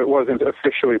aspect of it wasn't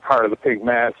officially part of the pig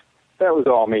mass. That was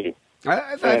all me.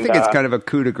 I think it's kind of a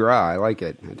coup de grace. I like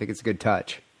it. I think it's a good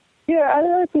touch. Yeah,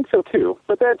 I think so too.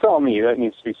 But that's all me. That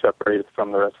needs to be separated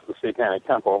from the rest of the Satanic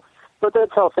Temple. But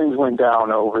that's how things went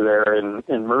down over there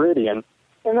in Meridian.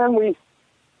 And then we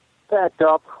packed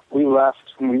up, we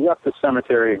left, and we left the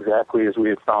cemetery exactly as we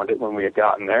had found it when we had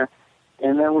gotten there.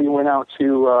 And then we went out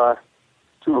to a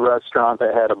restaurant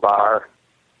that had a bar,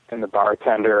 and the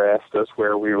bartender asked us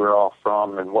where we were all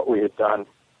from and what we had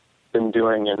been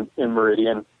doing in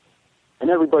Meridian. And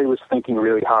everybody was thinking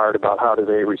really hard about how do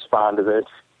they respond to this.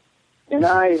 And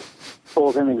I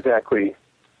told him exactly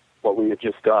what we had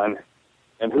just done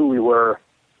and who we were.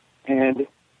 And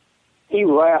he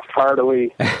laughed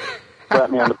heartily,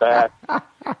 slapped me on the back,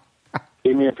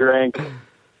 gave me a drink.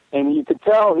 And you could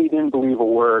tell he didn't believe a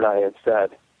word I had said.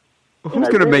 Who's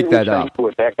going to make that up?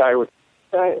 That guy was...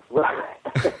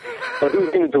 but who's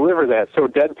going to deliver that so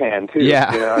deadpan, too?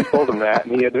 Yeah. You know, I told him that,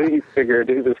 and he figured,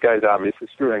 this guy's obviously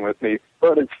screwing with me,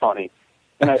 but it's funny.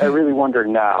 And I really wonder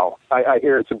now. I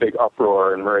hear it's a big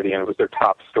uproar in Meridian. It was their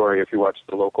top story if you watch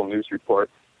the local news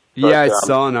report. But, yeah, I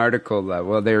saw an article that,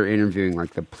 well, they were interviewing,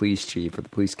 like, the police chief or the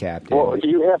police captain. Well,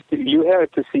 you have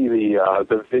to see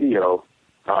the video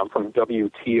from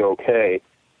WTOK.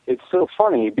 It's so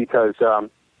funny because...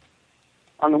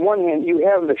 on the one hand, you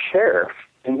have the sheriff,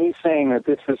 and he's saying that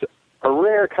this is a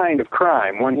rare kind of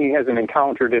crime, one he hasn't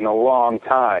encountered in a long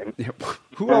time.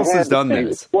 Who else has done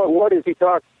this? What is he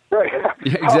talking? Right.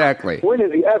 Yeah, exactly. When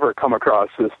has he ever come across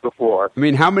this before? I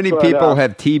mean, how many people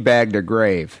have teabagged a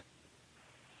grave?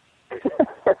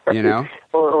 You know?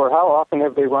 Or how often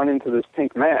have they run into this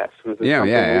pink mass? Was it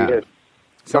yeah.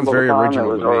 Sounds very original.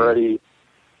 Was already,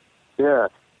 yeah.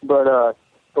 But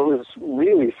what was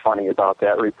really funny about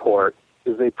that report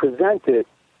is they present it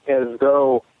as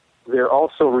though they're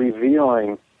also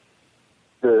revealing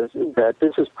that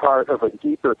this is part of a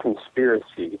deeper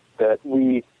conspiracy, that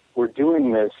we were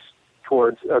doing this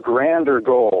towards a grander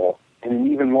goal and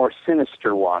an even more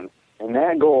sinister one. And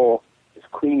that goal is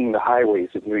cleaning the highways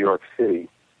of New York City,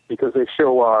 because they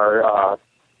show our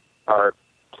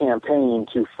campaign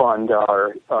to fund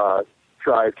our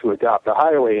drive to adopt a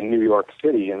highway in New York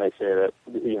City, and they say that,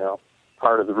 you know,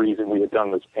 part of the reason we had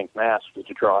done this pink mass was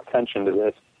to draw attention to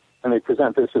this, and they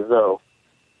present this as though,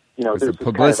 you know, there's a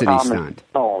publicity stunt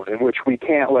in which we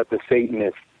can't let the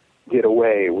Satanists get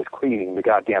away with cleaning the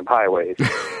goddamn highways.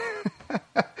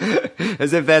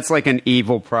 As if that's like an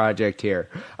evil project here.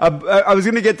 I was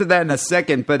going to get to that in a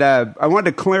second, but I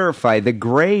wanted to clarify the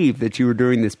grave that you were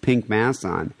doing this pink mass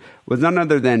on was none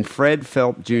other than Fred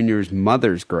Phelps Jr.'s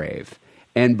mother's grave.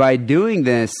 And by doing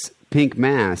this pink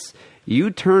mass,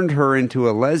 you turned her into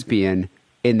a lesbian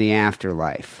in the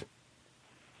afterlife.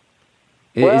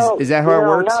 Well, is that how it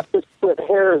works? Not to split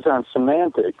hairs on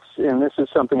semantics, and this is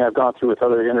something I've gone through with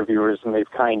other interviewers, and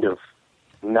they've kind of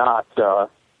not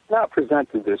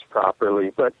presented this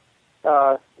properly. But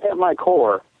at my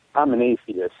core, I'm an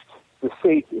atheist. The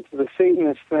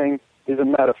Satanist thing is a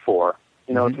metaphor.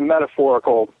 You know, It's a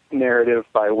metaphorical narrative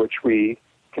by which we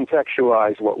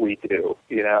contextualize what we do,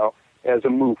 you know, as a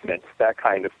movement, that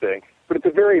kind of thing. But it's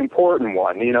a very important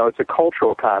one. You know, it's a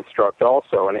cultural construct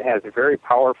also, and it has a very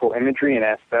powerful imagery and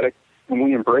aesthetic, and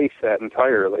we embrace that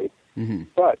entirely. Mm-hmm.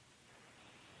 But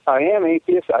I am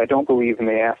atheist. I don't believe in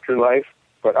the afterlife.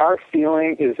 But our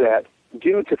feeling is that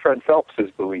due to Fred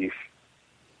Phelps' belief,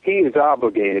 he is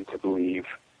obligated to believe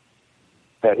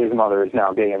that his mother is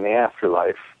now gay in the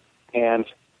afterlife. And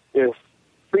if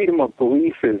freedom of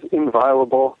belief is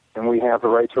inviolable and we have the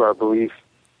right to our belief,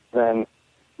 then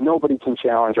nobody can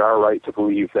challenge our right to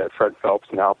believe that Fred Phelps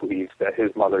now believes that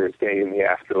his mother is gay in the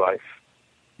afterlife.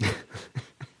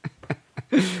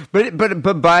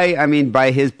 But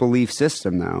by his belief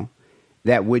system, though,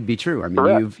 that would be true. I mean,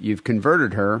 Correct. you've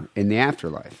converted her in the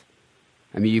afterlife.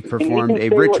 I mean, you've performed and he a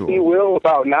can say ritual. what he will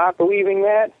about not believing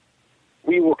that.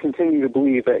 We will continue to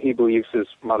believe that he believes his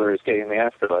mother is gay in the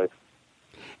afterlife.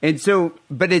 And so,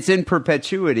 but it's in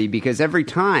perpetuity because every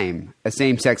time a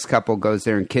same-sex couple goes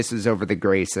there and kisses over the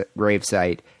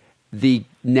gravesite, the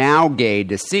now gay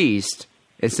deceased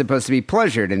is supposed to be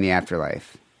pleasured in the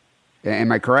afterlife.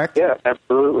 Am I correct? Yeah,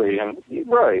 absolutely, and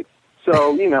right.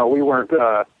 So we weren't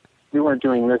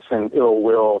doing this in ill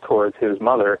will towards his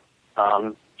mother.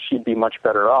 She'd be much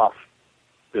better off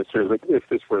if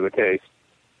this were the case.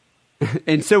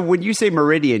 And so when you say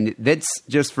Meridian, that's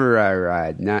just for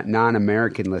our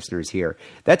non-American listeners here.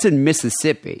 That's in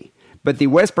Mississippi. But the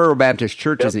Westboro Baptist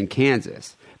Church is in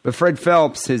Kansas. But Fred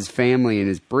Phelps, his family and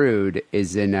his brood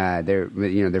is in they're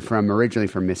originally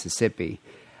from Mississippi.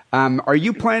 Are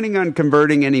you planning on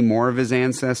converting any more of his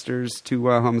ancestors to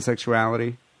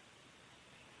homosexuality?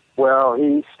 Well,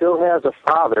 he still has a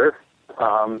father,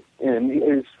 and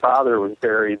his father was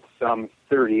buried some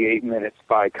 38 minutes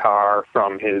by car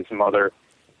from his mother.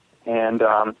 And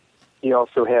he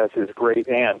also has his great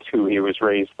aunt, who he was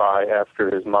raised by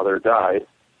after his mother died,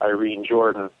 Irene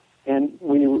Jordan. And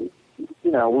we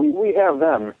have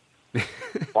them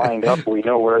lined up. We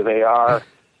know where they are,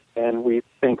 and we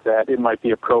think that it might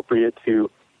be appropriate to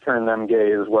turn them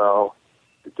gay as well,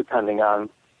 depending on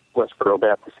Westboro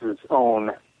Baptist's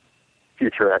own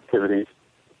future activities.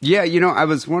 Yeah, I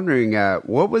was wondering,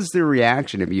 what was the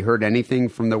reaction? Have you heard anything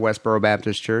from the Westboro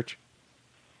Baptist Church?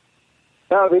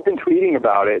 No, they've been tweeting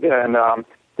about it, and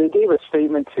they gave a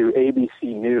statement to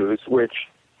ABC News, which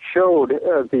showed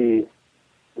the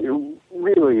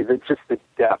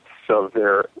depths of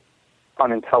their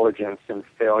unintelligence and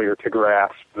failure to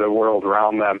grasp the world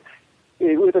around them.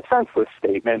 It was a senseless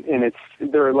statement, and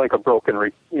they're like a broken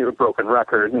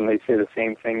record, and they say the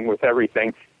same thing with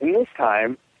everything. And this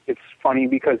time, it's funny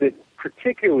because it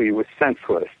particularly was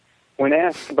senseless. When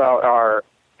asked about our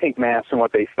pink masks and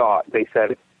what they thought, they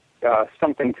said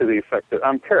something to the effect that,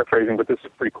 I'm paraphrasing, but this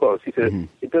is pretty close. He said,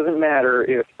 It doesn't matter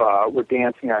if we're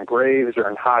dancing on graves or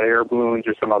in hot air balloons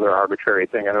or some other arbitrary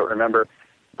thing, I don't remember,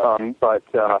 but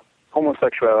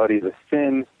homosexuality is a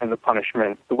sin, and the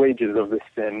punishment, the wages of this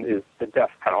sin is the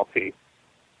death penalty.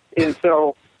 And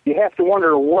so you have to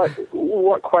wonder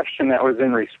what question that was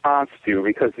in response to,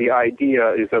 because the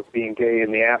idea is of being gay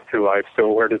in the afterlife,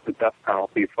 so where does the death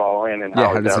penalty fall in, and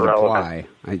how is does that it relevant?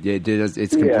 apply?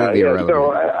 It's completely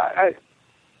irrelevant.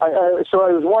 So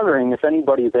I was wondering if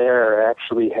anybody there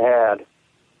actually had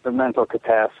the mental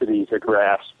capacity to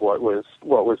grasp what was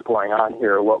going on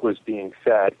here, what was being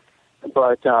said.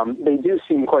 But they do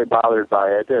seem quite bothered by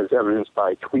it, as evidenced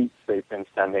by tweets they've been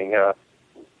sending.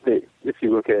 If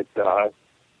you look at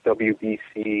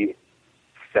WBC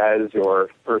Says or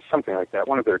something like that,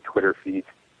 one of their Twitter feeds,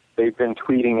 they've been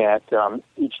tweeting at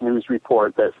each news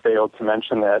report that failed to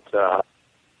mention that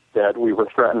we were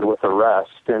threatened with arrest.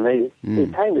 And they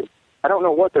kind of, I don't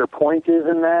know what their point is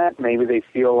in that. Maybe they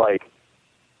feel like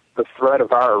the threat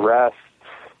of our arrest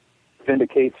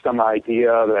vindicates some idea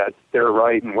that they're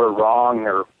right and we're wrong,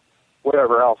 or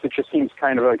whatever else. It just seems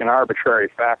kind of like an arbitrary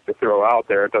fact to throw out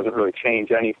there. It doesn't really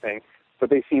change anything. But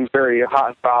they seem very hot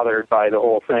and bothered by the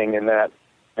whole thing, and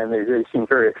they seem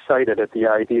very excited at the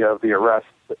idea of the arrests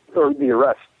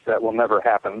that will never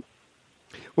happen.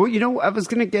 Well, I was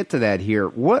going to get to that here.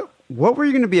 What were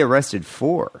you going to be arrested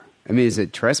for? I mean, is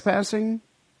it trespassing?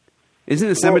 Isn't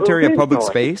a cemetery a public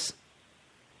space?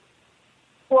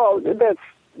 Well,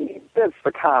 that's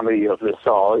the comedy of this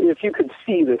all. If you could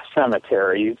see this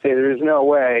cemetery, you'd say there's no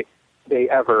way they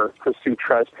ever pursue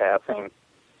trespassing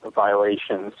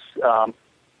violations,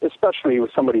 especially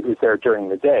with somebody who's there during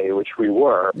the day, which we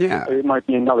were. Yeah. It might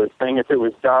be another thing if it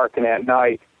was dark and at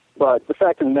night, but the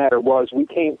fact of the matter was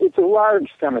it's a large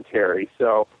cemetery,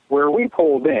 so where we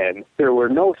pulled in, there were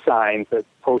no signs that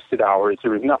posted hours.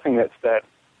 There was nothing that said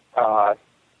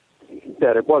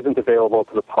that it wasn't available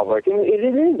to the public, and it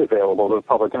is available to the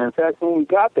public. And in fact, when we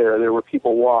got there were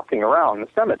people walking around the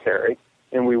cemetery,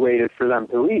 and we waited for them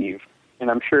to leave. And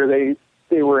I'm sure they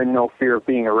were in no fear of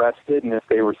being arrested, and if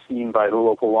they were seen by the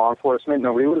local law enforcement,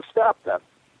 nobody would have stopped them.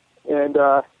 And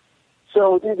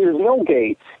so there's no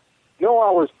gate, no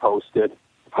hours posted,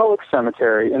 public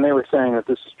cemetery, and they were saying that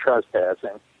this is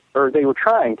trespassing. or they were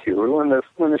trying to.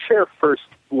 When the sheriff first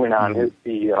went on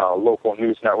the local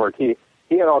news network, he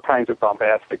had all kinds of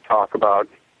bombastic talk about,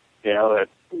 that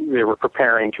they were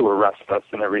preparing to arrest us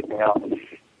and everything else.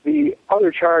 The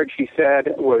other charge, he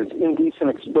said, was indecent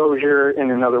exposure,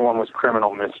 and another one was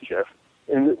criminal mischief.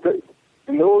 And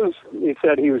those, he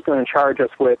said he was going to charge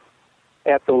us with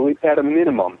at a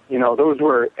minimum. Those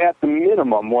were at the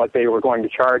minimum what they were going to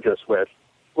charge us with.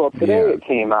 Well, today it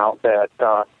came out that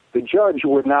the judge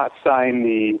would not sign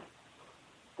the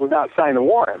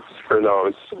warrants for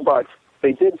those, but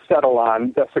they did settle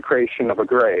on desecration of a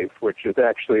grave, which is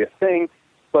actually a thing.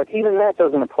 But even that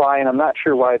doesn't apply, and I'm not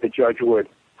sure why the judge would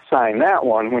sign that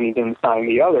one when he didn't sign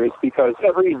the others, because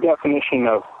every definition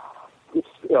of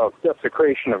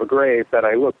desecration of a grave that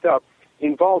I looked up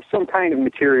involves some kind of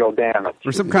material damage.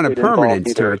 Or some kind of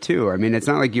permanence to it, too. I mean, it's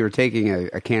not like you were taking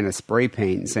a can of spray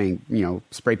paint and saying,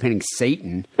 spray painting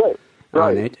Satan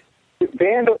on it.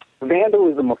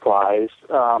 Vandalism applies.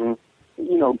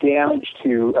 Damage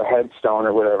to a headstone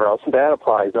or whatever else, that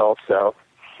applies also.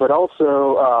 But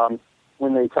also,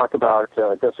 when they talk about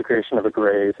desecration of a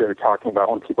grave, they're talking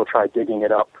about when people try digging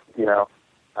it up, who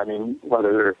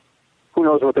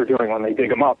knows what they're doing when they dig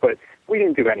them up, but we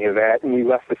didn't do any of that, and we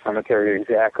left the cemetery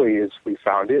exactly as we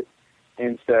found it.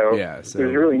 And so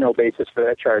there's really no basis for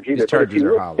that charge either. But if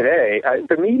you look today,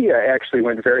 the media actually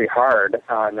went very hard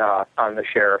on the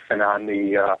sheriff and on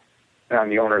the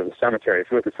owner of the cemetery.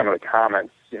 If you look at some of the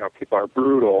comments, people are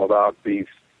brutal about these,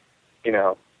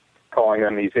 calling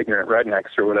them these ignorant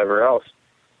rednecks or whatever else.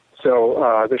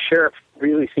 So the sheriff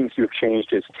really seems to have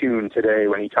changed his tune today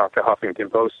when he talked to Huffington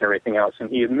Post and everything else, and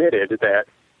he admitted that,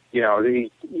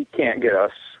 he can't get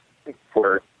us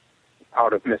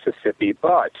out of Mississippi,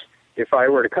 but if I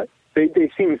were to cut, they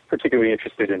seem particularly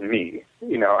interested in me.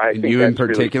 I think you in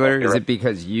particular? Really, is it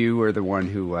because you were the one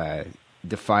who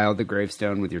defiled the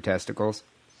gravestone with your testicles?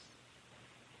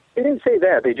 They didn't say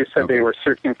that. They just said they were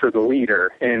searching for the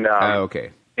leader. And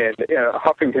okay. And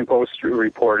Huffington Post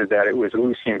reported that it was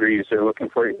Lucien Greaves they're looking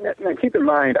for. Now, keep in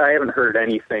mind, I haven't heard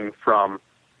anything from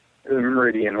the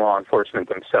Meridian law enforcement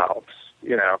themselves.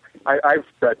 I've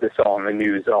read this all in the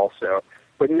news also.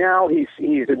 But now he's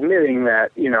admitting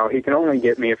that, he can only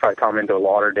get me if I come into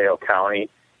Lauderdale County,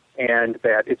 and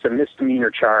that it's a misdemeanor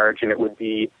charge, and it would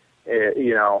be,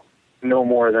 no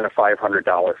more than a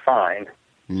 $500 fine.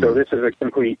 So this is a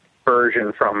complete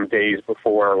version from days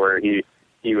before where he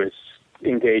was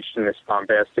engaged in this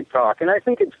bombastic talk. And I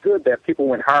think it's good that people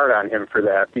went hard on him for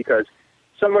that, because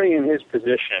somebody in his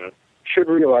position should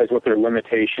realize what their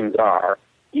limitations are,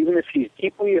 even if he's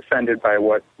deeply offended by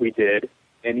what we did,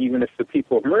 and even if the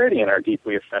people of Meridian are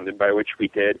deeply offended by which we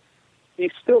did,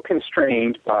 he's still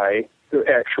constrained by the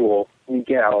actual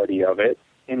legality of it,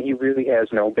 and he really has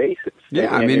no basis.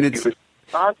 Yeah, and if he was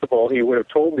responsible, he would have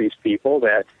told these people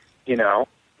that,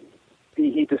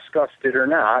 he discussed it or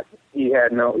not, he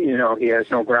has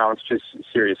no grounds to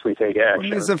seriously take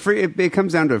action. Well, it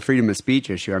comes down to a freedom of speech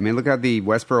issue. I mean, look how the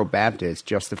Westboro Baptists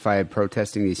justified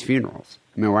protesting these funerals.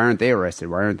 I mean, why aren't they arrested?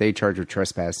 Why aren't they charged with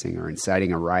trespassing or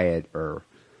inciting a riot or,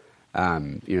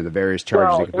 the various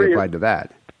charges that could be applied to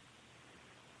that?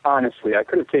 Honestly, I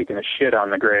could have taken a shit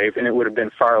on the grave, and it would have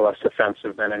been far less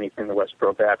offensive than anything the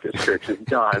Westboro Baptist Church has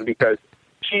done, because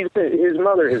his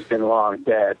mother has been long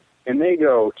dead, and they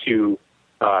go to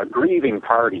grieving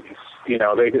parties.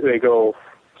 They go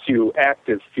to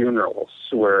active funerals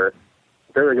where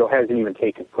burial hasn't even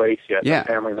taken place yet. Yeah. The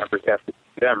family members have to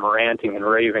see them ranting and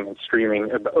raving and screaming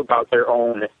about their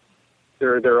own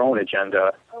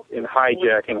agenda in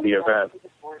hijacking the event.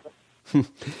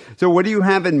 So what do you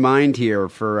have in mind here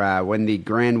for when the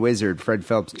Grand Wizard, Fred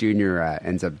Phelps Jr.,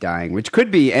 ends up dying, which could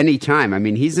be any time? I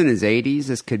mean, he's in his 80s.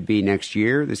 This could be next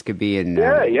year. This could be in,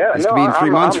 this could be in 3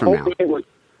 months from now.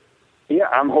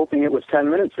 I'm hoping it was 10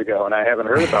 minutes ago, and I haven't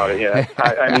heard about it yet.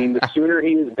 I mean, the sooner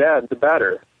he is dead, the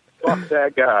better. Fuck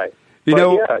that guy.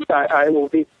 I will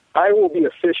be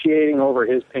officiating over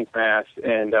his pink mass,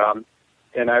 and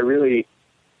I really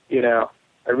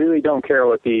don't care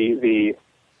what the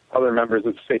other members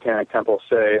of the Satanic Temple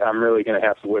say. I'm really going to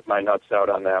have to whip my nuts out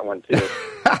on that one, too.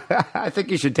 I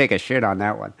think you should take a shit on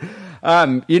that one.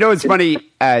 It's funny,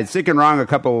 Sick and Wrong a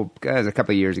couple of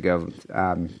years ago,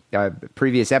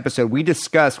 previous episode, we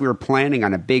were planning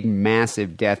on a big,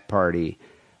 massive death party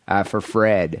for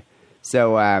Fred.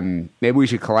 So maybe we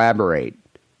should collaborate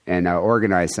and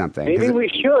organize something. Maybe we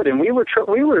should, and we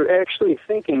were actually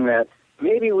thinking that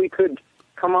maybe we could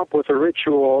come up with a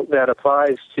ritual that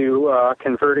applies to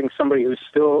converting somebody who's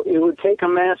still. It would take a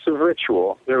massive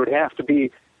ritual. There would have to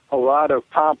be a lot of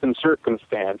pomp and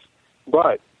circumstance.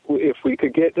 But if we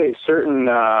could get a certain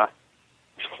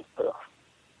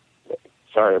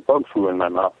Sorry, a bug flew in my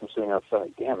mouth. I'm sitting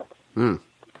outside. Damn it.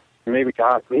 Maybe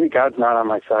God's not on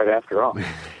my side after all.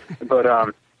 But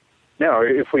no,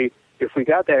 if we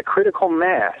got that critical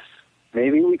mass,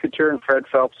 maybe we could turn Fred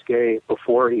Phelps gay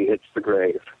before he hits the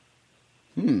grave.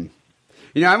 You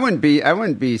know, I wouldn't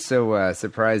be so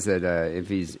surprised that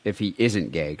if he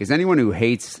isn't gay, because anyone who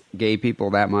hates gay people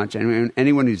that much,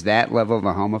 anyone who's that level of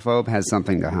a homophobe has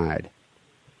something to hide.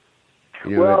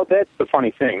 You know, well, that's the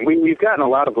funny thing. We've gotten a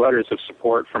lot of letters of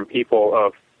support from people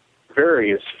of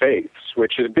various faiths,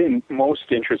 which has been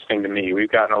most interesting to me. We've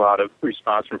gotten a lot of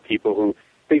response from people who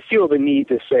they feel the need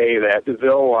to say that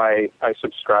though I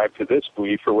subscribe to this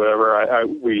belief or whatever,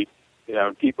 we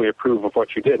deeply approve of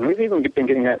what you did. And we've even been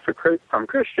getting that from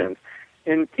Christians.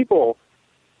 And people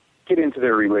get into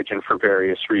their religion for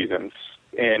various reasons.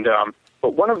 And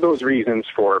but one of those reasons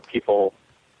for people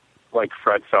like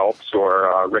Fred Phelps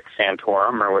or Rick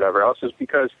Santorum or whatever else is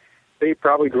because they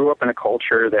probably grew up in a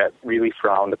culture that really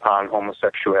frowned upon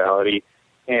homosexuality,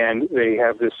 and they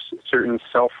have this certain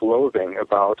self-loathing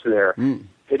about their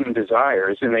hidden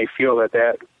desires, and they feel that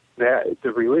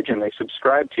the religion they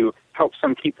subscribe to helps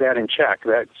them keep that in check.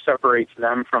 That separates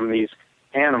them from these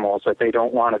animals that they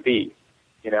don't want to be,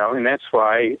 and that's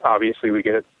why obviously we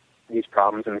get these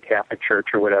problems in the Catholic Church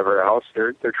or whatever else.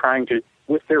 They're trying to,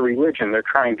 with their religion, they're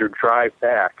trying to drive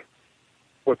back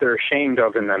what they're ashamed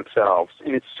of in themselves,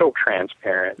 and it's so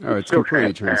transparent. Oh, it's so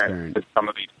completely transparent to some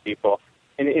of these people,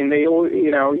 and they,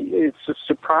 it's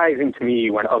surprising to me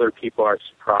when other people are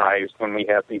surprised when we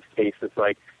have these cases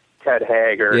like Ted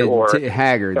Haggard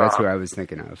Haggard. That's who I was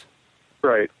thinking of.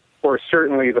 Right, or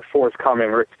certainly the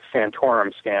forthcoming Rick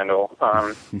Santorum scandal.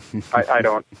 I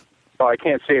don't. Well, I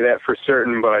can't say that for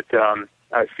certain, but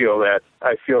I feel that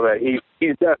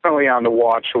he's definitely on the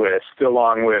watch list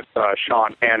along with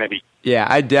Sean Hannity. Yeah,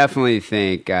 I definitely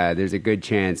think there's a good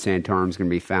chance Santorum's going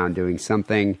to be found doing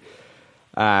something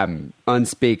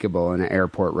unspeakable in an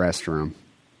airport restroom.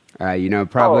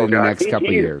 Probably in the next couple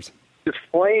of years. It's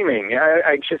flaming.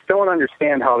 I just don't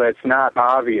understand how that's not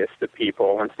obvious to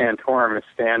people when Santorum is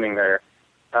standing there.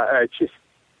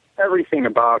 Everything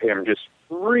about him just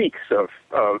reeks of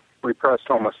repressed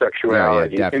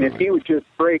homosexuality. Yeah, and if he would just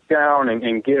break down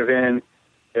and give in,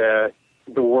 the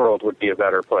world would be a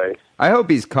better place. I hope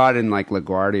he's caught in like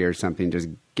LaGuardia or something, just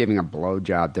giving a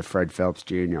blowjob to Fred Phelps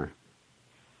Jr.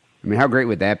 I mean, how great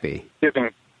would that be? Giving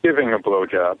a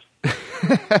blowjob.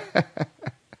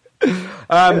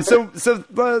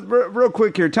 Real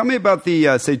quick here, tell me about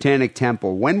the Satanic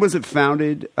Temple. When was it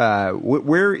founded?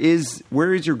 Where is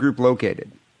your group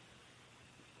located?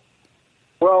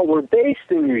 Well, we're based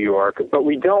in New York, but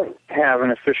we don't have an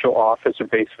official office or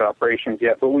base of operations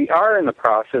yet. But we are in the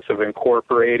process of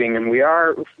incorporating, and we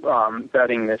are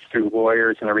vetting this through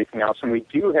lawyers and everything else. And we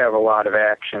do have a lot of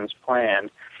actions planned,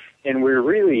 and we're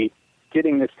really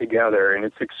getting this together, and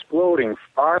it's exploding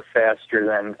far faster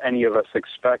than any of us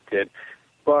expected.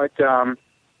 But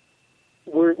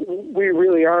we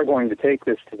really are going to take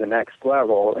this to the next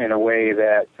level in a way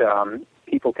that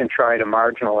people can try to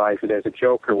marginalize it as a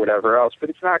joke or whatever else, but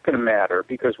it's not going to matter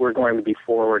because we're going to be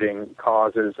forwarding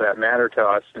causes that matter to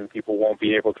us, and people won't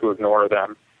be able to ignore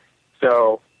them.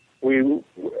 So we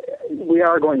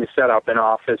are going to set up an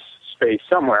office space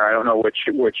somewhere. I don't know what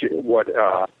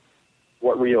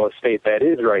real estate that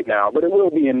is right now, but it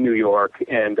will be in New York,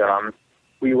 and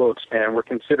we will expand. We're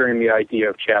considering the idea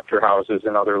of chapter houses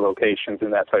and other locations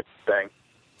and that type of thing.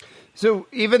 So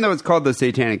even though it's called the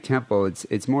Satanic Temple,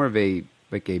 it's more of a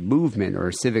movement or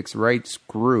a civics rights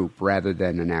group rather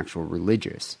than an actual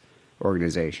religious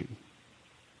organization.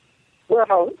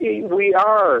 Well, we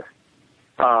are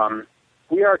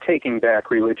taking back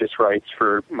religious rights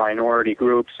for minority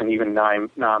groups and even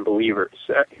non-believers.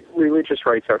 Religious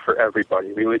rights are for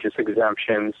everybody. Religious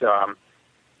exemptions,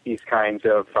 these kinds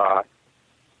of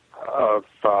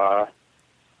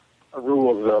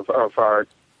rules of our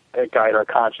that guide our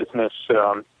consciousness,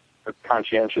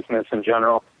 conscientiousness in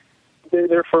general.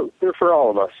 They're for all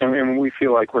of us, and we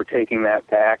feel like we're taking that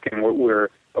back, and we're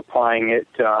applying it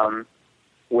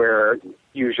where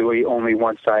usually only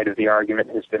one side of the argument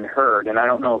has been heard. And I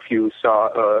don't know if you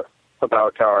saw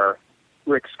about our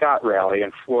Rick Scott rally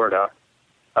in Florida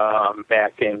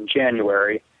back in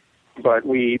January, but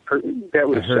that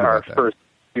was our first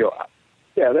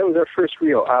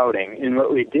real outing. And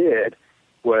what we did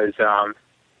was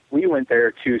we went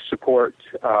there to support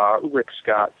Rick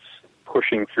Scott's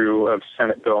pushing through of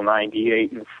Senate Bill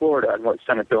 98 in Florida. And what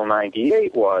Senate Bill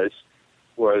 98 was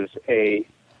a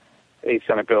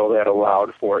Senate bill that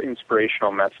allowed for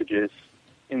inspirational messages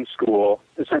in school,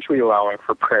 essentially allowing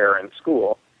for prayer in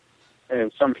school.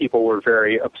 And some people were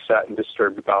very upset and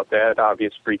disturbed about that,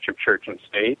 obvious breach of church and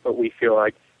state. But we feel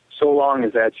like so long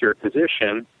as that's your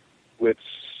position, let's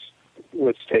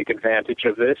take advantage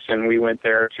of this. And we went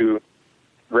there to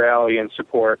rally in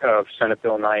support of Senate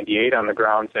Bill 98 on the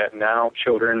grounds that now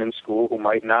children in school who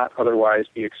might not otherwise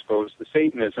be exposed to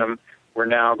Satanism were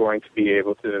now going to be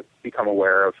able to become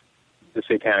aware of the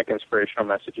satanic inspirational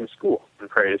message in school and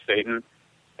pray to Satan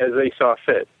as they saw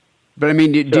fit. But I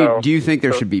mean, do you think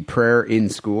there should be prayer in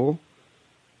school,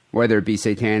 whether it be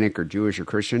satanic or Jewish or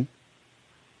Christian?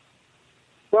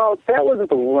 Well, that wasn't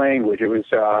the language. It was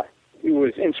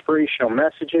inspirational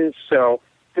messages, so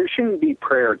there shouldn't be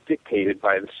prayer dictated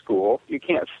by the school. You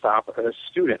can't stop a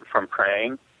student from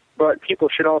praying, but people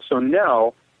should also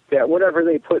know that whatever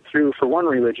they put through for one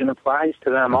religion applies to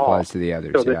them all. Applies to the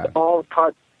others, so there's all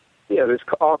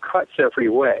cuts every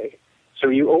way. So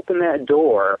you open that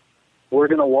door, we're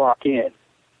going to walk in,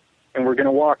 and we're going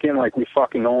to walk in like we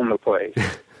fucking own the place.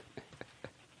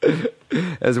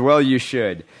 As well you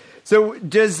should. So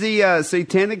does the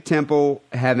Satanic Temple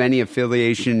have any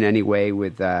affiliation in any way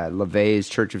with LaVey's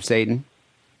Church of Satan?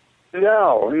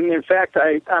 No. In fact,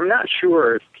 I'm not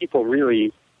sure if people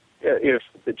really, if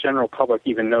the general public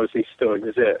even knows they still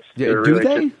exist. Do really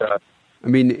they? Just, I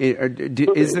mean,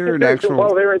 is there an actual...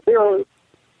 Well, they're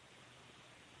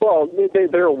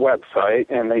a website,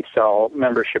 and they sell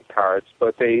membership cards,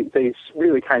 but they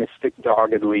really kind of stick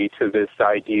doggedly to this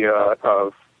idea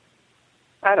of,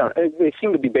 they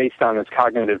seem to be based on this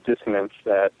cognitive dissonance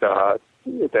that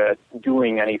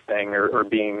doing anything or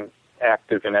being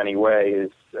active in any way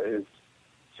is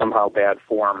somehow bad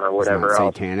form or whatever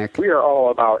else. Satanic. We are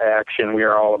all about action. We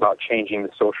are all about changing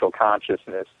the social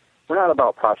consciousness. We're not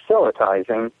about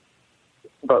proselytizing,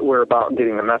 but we're about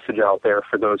getting the message out there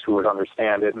for those who would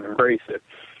understand it and embrace it.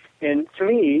 And to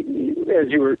me,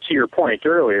 as you were to your point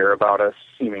earlier about us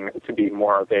seeming to be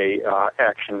more of a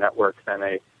action network than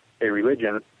a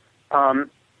religion, to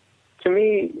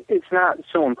me, it's not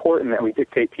so important that we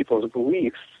dictate people's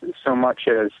beliefs so much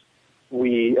as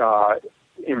we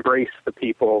embrace the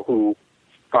people who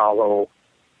follow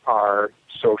our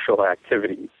social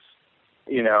activities,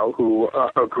 who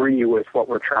agree with what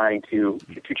we're trying to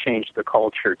change the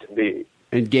culture to be.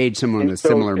 Engage someone with a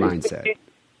similar mindset.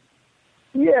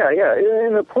 Yeah.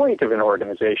 And the point of an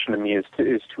organization to me is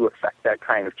to affect that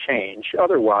kind of change.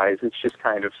 Otherwise, it's just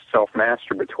kind of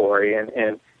self-masturbatory,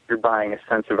 and you're buying a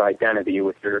sense of identity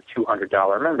with your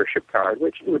 $200 membership card,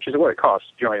 which is what it costs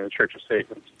to join the Church of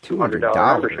Satan. $200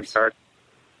 membership card.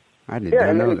 I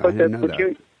didn't know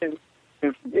that.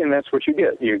 And that's what you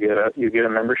get. You get a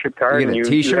membership card, and you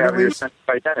have your sense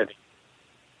of identity.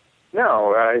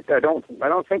 No, I don't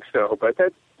think so. But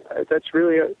that's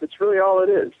really all it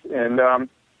is, and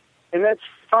that's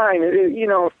fine.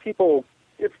 If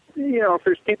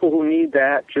there's people who need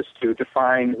that just to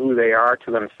define who they are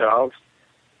to themselves,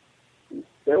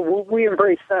 we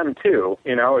embrace them too.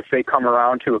 If they come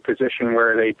around to a position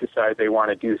where they decide they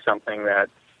want to do something that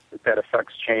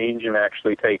affects change and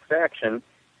actually takes action,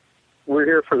 we're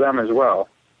here for them as well.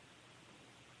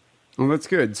 Well, that's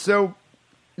good. So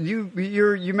you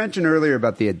mentioned earlier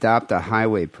about the Adopt a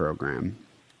Highway program,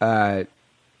 and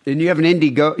you have an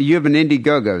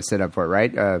Indiegogo set up for it,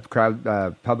 right?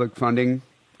 Public funding,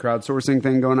 crowdsourcing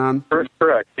thing going on.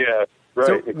 Correct. Yeah. Right.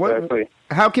 So exactly.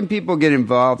 How can people get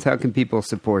involved? How can people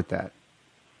support that?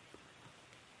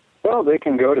 Well, they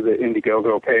can go to the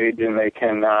Indiegogo page and they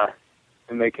can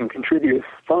contribute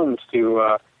funds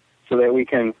to so that we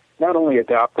can not only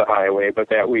adopt the highway, but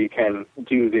that we can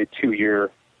do the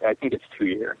 2-year, I think it's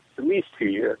 2-year, at least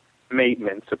 2-year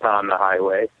maintenance upon the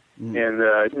highway. And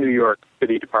the New York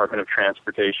City Department of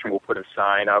Transportation will put a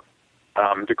sign up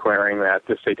declaring that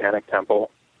the Satanic Temple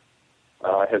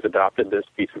has adopted this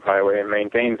piece of highway and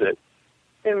maintains it.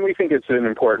 And we think it's an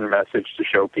important message to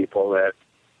show people that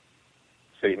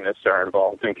Satanists are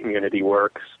involved in community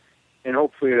works. And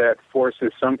hopefully that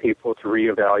forces some people to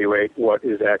reevaluate what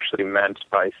is actually meant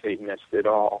by Satanist at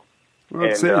all. Well,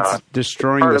 it's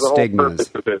destroying the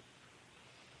stigmas.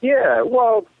 Yeah,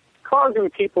 well, causing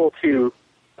people to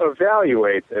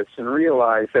evaluate this and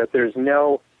realize that there's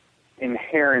no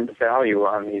inherent value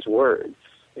on these words.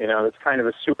 It's kind of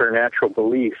a supernatural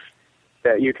belief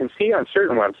that you can see on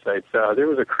certain websites. There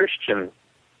was a Christian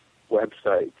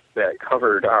website that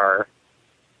covered our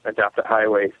Adopt a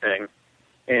Highway thing,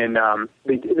 and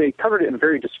they covered it in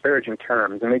very disparaging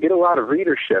terms, and they get a lot of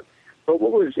readership. But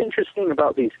what was interesting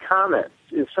about these comments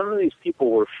is some of these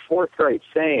people were forthright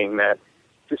saying that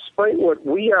despite what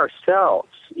we ourselves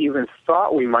even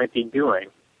thought we might be doing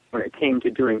when it came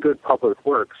to doing good public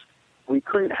works, we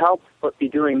couldn't help but be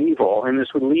doing evil, and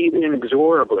this would lead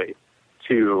inexorably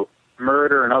to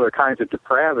murder and other kinds of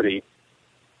depravity,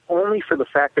 only for the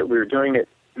fact that we were doing it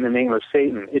in the name of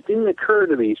Satan. It didn't occur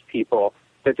to these people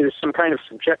that there's some kind of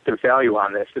subjective value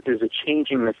on this, that there's a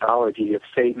changing mythology of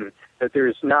Satan, that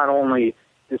there's not only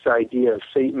this idea of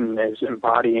Satan as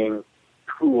embodying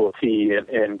cruelty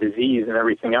and disease and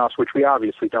everything else, which we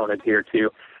obviously don't adhere to,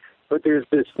 but there's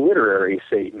this literary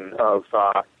Satan of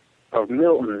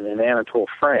Milton in Anatole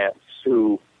France,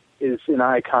 who is an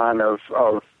icon of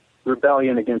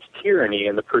rebellion against tyranny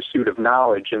and the pursuit of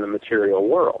knowledge in the material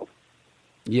world.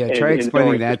 Yeah, try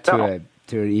explaining that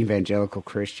to an evangelical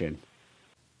Christian.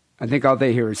 I think all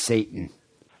they hear is Satan.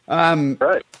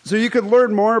 Right. So you could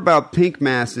learn more about pink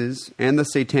masses and the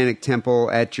Satanic Temple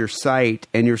at your site,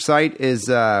 and your site is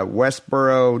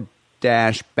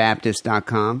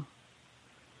westboro-baptist.com.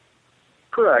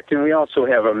 Correct, and we also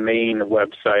have a main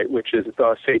website, which is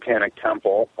the Satanic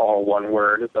Temple, all one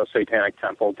word,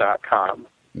 thesatanictemple.com.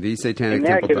 Thesatanictemple.com. And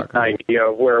that gives an idea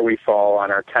of where we fall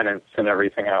on our tenets and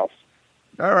everything else.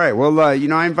 All right. Well, I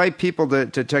invite people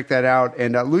to check that out.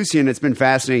 And Lucian, it's been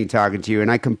fascinating talking to you, and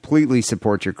I completely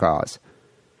support your cause.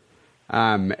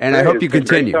 And I hope you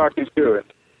continue. Great talking to it.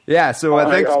 Yeah. So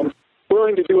thanks. I'm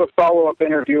willing to do a follow-up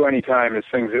interview anytime as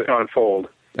things unfold.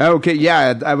 Okay.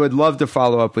 Yeah, I would love to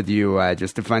follow up with you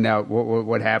just to find out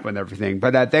what happened and everything.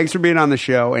 But thanks for being on the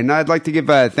show. And I'd like to give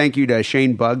a thank you to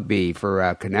Shane Bugby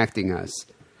for connecting us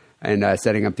and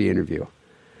setting up the interview.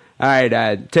 All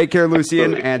right, take care,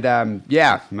 Lucian, and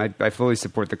I fully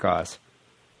support the cause.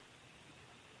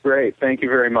 Great, thank you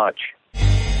very much.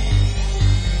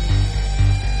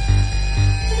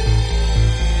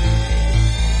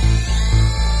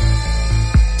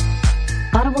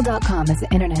 Audible.com is the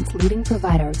internet's leading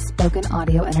provider of spoken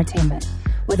audio entertainment.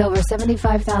 With over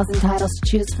 75,000 titles to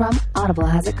choose from, Audible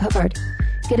has it covered.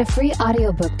 Get a free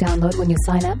audiobook download when you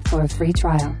sign up for a free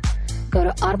trial. Go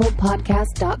to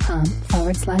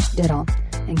audiblepodcast.com/diddle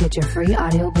and get your free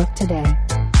audiobook today.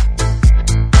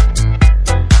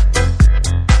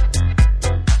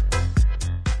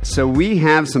 So we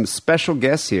have some special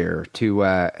guests here to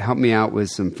help me out with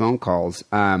some phone calls.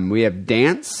 We have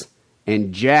Dance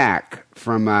and Jack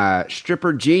from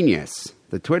Stripper Genius,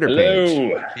 the Twitter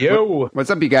page. Yo. What's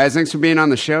up, you guys? Thanks for being on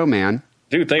the show, man.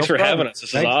 Dude, thanks for having us.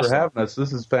 This is awesome. Thanks for having us.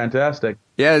 This is fantastic.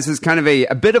 Yeah, this is kind of a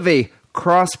bit of a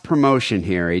cross promotion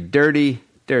here, a dirty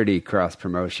cross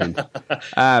promotion.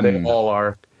 They all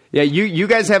are. Yeah, you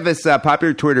guys have this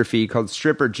popular Twitter feed called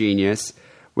Stripper Genius,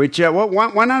 which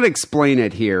why not explain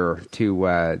it here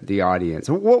to the audience?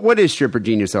 What is Stripper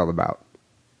Genius all about?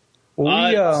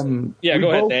 Well,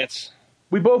 go ahead, Dance.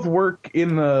 We both work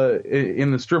in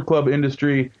the strip club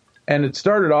industry, and it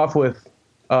started off with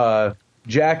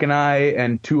Jack and I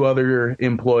and two other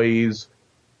employees.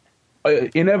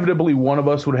 Inevitably, one of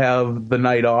us would have the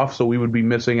night off, so we would be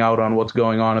missing out on what's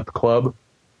going on at the club.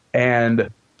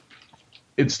 And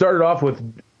it started off with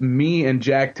me and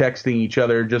Jack texting each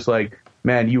other, just like,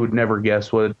 man, you would never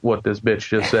guess what this bitch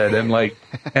just said,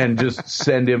 and just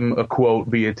send him a quote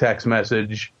via text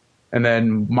message. And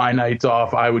then my nights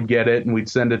off, I would get it, and we'd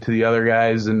send it to the other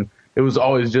guys, and it was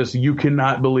always just, you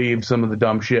cannot believe some of the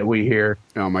dumb shit we hear.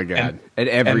 Oh, my God. At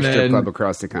every strip club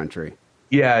across the country.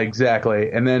 Yeah, exactly.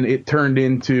 And then it turned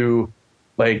into,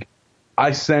 like,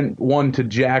 I sent one to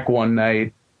Jack one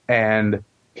night, and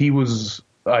he was,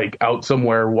 like, out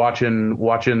somewhere watching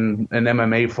an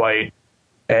MMA fight,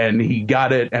 and he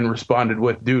got it and responded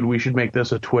with, dude, we should make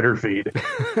this a Twitter feed.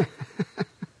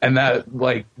 And that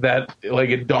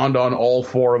it dawned on all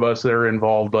four of us that are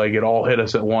involved. Like, it all hit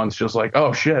us at once, just like,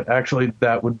 oh, shit, actually,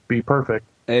 that would be perfect.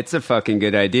 It's a fucking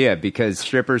good idea because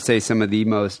strippers say some of the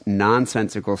most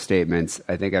nonsensical statements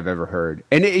I think I've ever heard.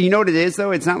 And you know what it is,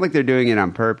 though? It's not like they're doing it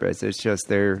on purpose. It's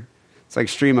just it's like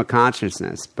stream of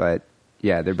consciousness. But,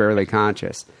 yeah, they're barely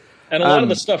conscious. And a lot of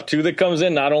the stuff, too, that comes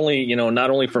in, not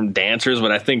only from dancers,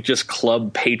 but I think just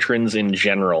club patrons in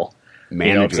general.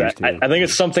 Managers, I think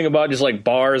it's something about just like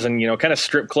bars and, kind of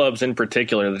strip clubs in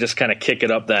particular that just kind of kick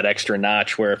it up that extra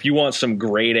notch where if you want some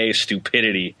grade A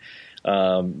stupidity,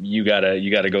 you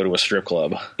gotta go to a strip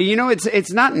club.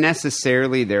 It's not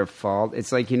necessarily their fault.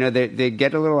 It's like, they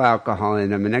get a little alcohol in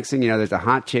them. The next thing you know, there's a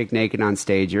hot chick naked on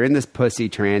stage. You're in this pussy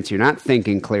trance. You're not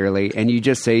thinking clearly, and you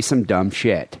just say some dumb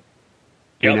shit.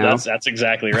 Yeah, that's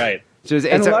exactly right. And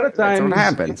a lot of times, that's what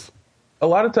happens. A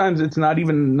lot of times, it's not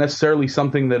even necessarily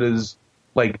something that is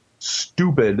like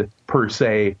stupid per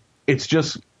se. It's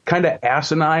just kind of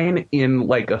asinine in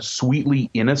like a sweetly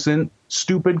innocent,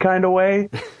 stupid kind of way.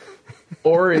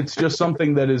 Or it's just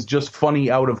something that is just funny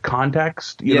out of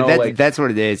context. That's what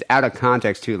it is. Out of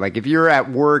context, too. Like, if you're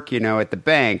at work, at the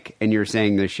bank, and you're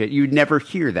saying this shit, you'd never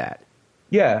hear that.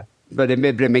 Yeah. but it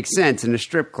makes sense in a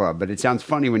strip club. But it sounds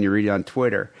funny when you read it on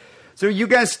Twitter. So you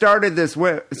guys started this.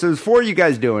 So there's 4 of you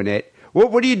guys doing it.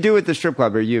 What do you do at the strip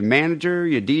club? Are you a manager? Are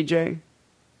you a DJ?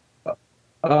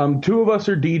 2 of us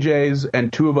are DJs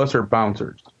and 2 of us are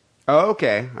bouncers. Oh,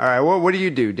 okay. All right. Well, what do you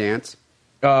do, Dance?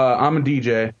 I'm a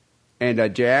DJ.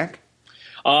 And Jack?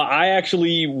 I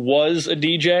actually was a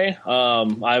DJ.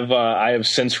 I have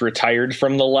since retired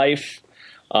from the life.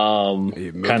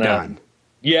 You moved on.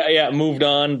 Yeah, moved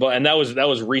on. And that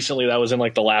was recently. That was in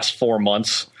like the last 4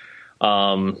 months.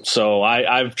 So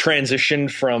I've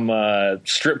transitioned from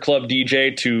strip club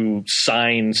DJ to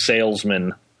sign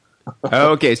salesman.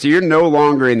 Okay, so you're no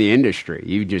longer in the industry.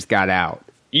 You just got out.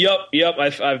 Yep.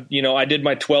 I did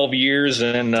my 12 years,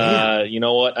 and you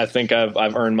know what? I think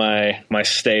I've earned my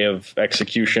stay of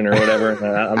execution or whatever. And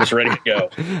I'm just ready to go.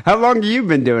 How long have you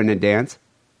been doing it, Dance?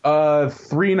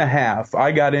 3.5.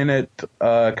 I got in it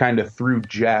kind of through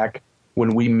Jack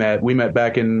when we met. We met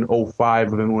back in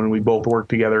 2005 when we both worked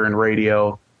together in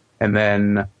radio, and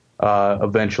then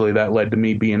eventually that led to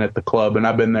me being at the club, and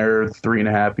I've been there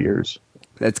 3.5 years.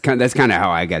 That's kind of how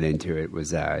I got into it,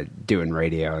 was doing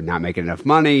radio and not making enough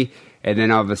money, and then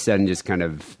all of a sudden just kind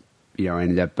of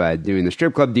ended up doing the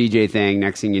strip club DJ thing.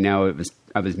 Next thing you know,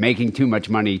 I was making too much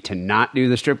money to not do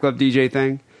the strip club DJ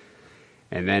thing,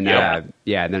 and then and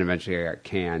then eventually I got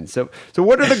canned. So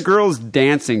what are the girls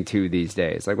dancing to these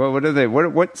days? Like what are they?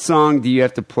 What song do you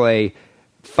have to play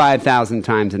 5,000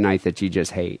 times a night that you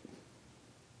just hate?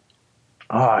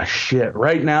 Ah, shit!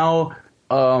 Right now,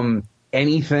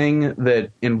 anything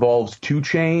that involves 2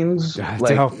 Chainz.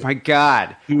 Oh my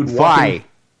God. Dude, why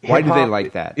do they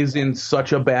like that? Is in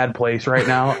such a bad place right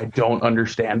now. I don't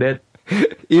understand it.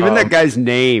 Even that guy's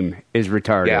name is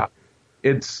retarded. Yeah.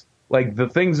 It's like the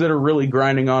things that are really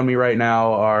grinding on me right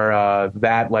now are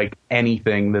that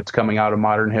anything that's coming out of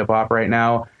modern hip hop right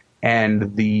now,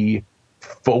 and the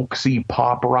folksy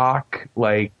pop rock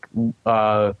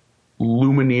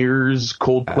Lumineers,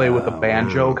 Coldplay with a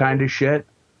banjo kind of shit.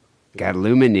 God,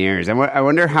 Lumineers. I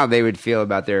wonder how they would feel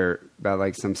about some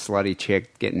slutty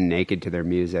chick getting naked to their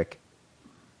music.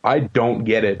 I don't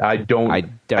get it. I don't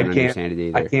understand it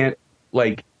either. I can't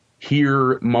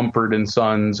hear Mumford &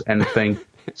 Sons and think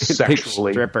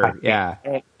sexually. Stripper. Yeah.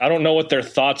 I don't know what their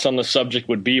thoughts on the subject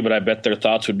would be, but I bet their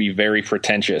thoughts would be very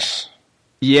pretentious.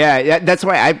 Yeah, that's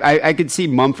why I could see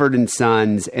Mumford &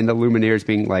 Sons and the Lumineers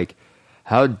being like,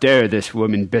 how dare this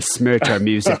woman besmirch our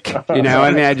music?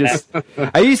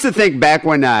 I used to think back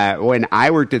when I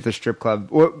worked at the strip club.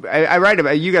 I write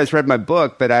about. You guys read my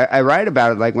book, but I write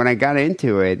about it when I got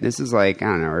into it. This is early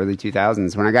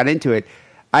 2000s. When I got into it,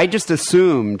 I just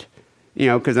assumed,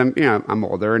 because I'm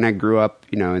older and I grew up,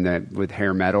 with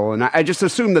hair metal, and I just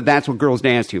assumed that that's what girls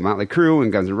dance to: Motley Crue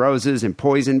and Guns N' Roses and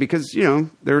Poison, because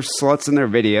they're sluts in their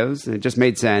videos. And it just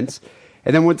made sense.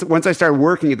 And then once I started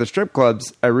working at the strip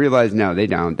clubs, I realized, no, they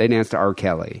don't. They dance to R.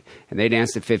 Kelly, and they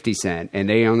dance to 50 Cent, and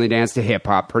they only dance to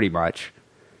hip-hop pretty much.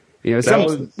 There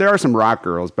are some rock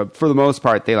girls, but for the most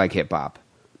part, they like hip-hop.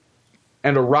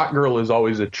 And a rock girl is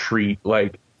always a treat.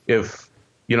 If,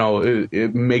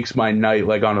 it makes my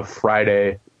night, on a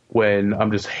Friday when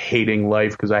I'm just hating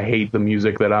life because I hate the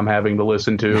music that I'm having to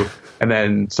listen to. And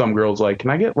then some girl's like,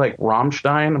 can I get,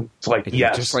 Rammstein? It's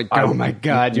yes. Just oh, my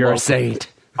God, you're a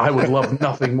saint. I would love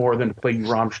nothing more than to play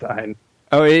Rammstein.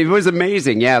 Oh, it was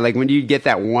amazing. Yeah, when you get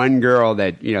that one girl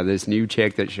that, this new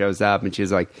chick that shows up and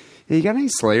she's like, hey, you got any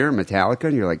Slayer or Metallica?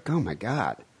 And you're like, oh my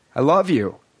God, I love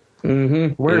you.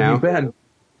 Mm-hmm. Where have you been?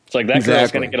 It's that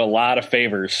girl's going to get a lot of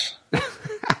favors.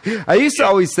 I used to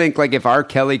always think, if R.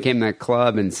 Kelly came to that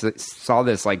club and saw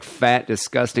this, fat,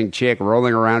 disgusting chick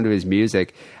rolling around to his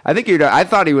music, I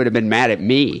thought he would have been mad at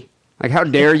me. How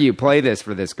dare you play this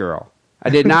for this girl? I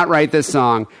did not write this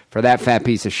song for that fat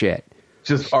piece of shit.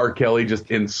 Just R. Kelly just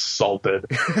insulted.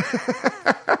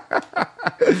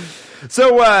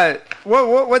 So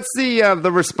what's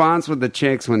the response with the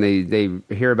chicks when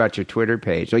they hear about your Twitter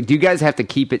page? Do you guys have to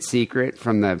keep it secret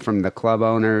from the club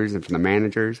owners and from the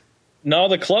managers? No,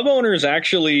 the club owners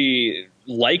actually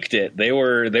liked it. They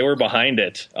were behind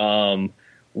it.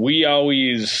 We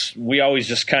always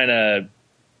just kind of,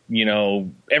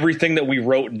 everything that we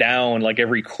wrote down,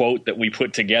 every quote that we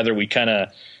put together, we kind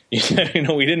of, we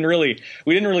didn't really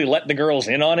let the girls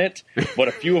in on it, but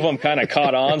a few of them kind of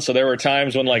caught on. So there were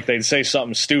times when they'd say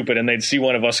something stupid and they'd see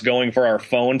one of us going for our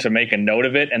phone to make a note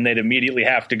of it, and they'd immediately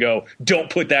have to go, "Don't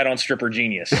put that on Stripper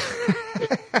Genius."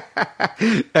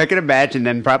 I can imagine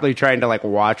them probably trying to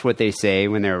watch what they say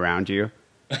when they're around you.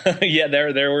 Yeah,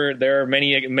 there are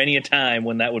many a time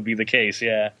when that would be the case.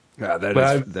 Yeah. Yeah,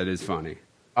 that is funny.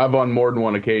 I've on more than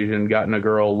one occasion gotten a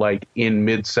girl like in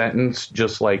mid-sentence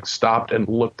just like stopped and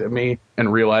looked at me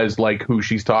and realized like who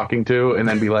she's talking to, and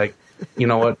then be like, you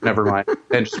know what, never mind,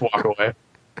 and just walk away.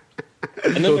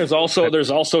 And then there's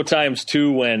also times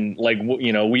too when like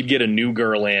we'd get a new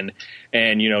girl in,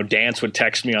 and Dance would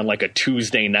text me on like a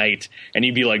Tuesday night, and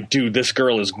he'd be like, dude, this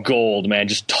girl is gold, man,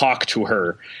 just talk to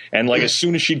her. And like as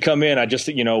soon as she'd come in, I just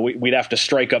we'd have to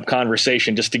strike up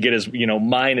conversation just to get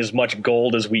mine as much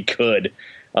gold as we could.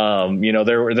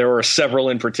 There were several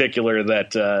in particular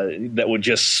that would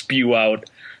just spew out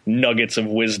nuggets of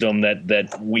wisdom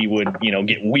that we would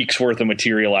get weeks worth of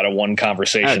material out of one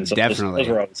conversation. So definitely, those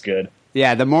were always good.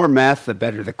 Yeah, the more meth, the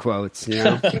better the quotes.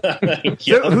 So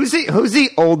who's the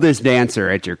oldest dancer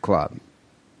at your club?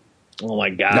 Oh my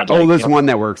God, the oldest one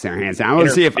that works there, hands down. I want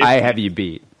to see if I have you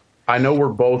beat. I know we're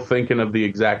both thinking of the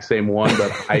exact same one,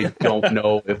 but I don't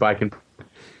know if I can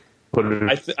put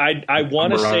it. I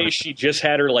want to say she just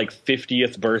had her like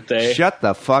 50th birthday. Shut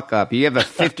the fuck up! You have a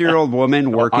 50-year-old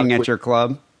woman working at your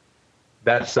club.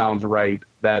 That sounds right.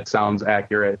 That sounds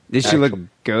accurate. Does she look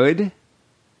good?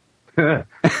 Like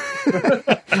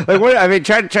what? I mean,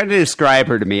 try to describe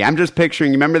her to me. I'm just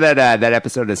picturing. Remember that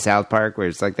episode of South Park where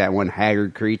it's like that one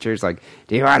haggard creature? It's like,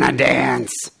 do you want to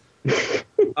dance?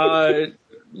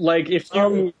 Like if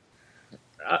you,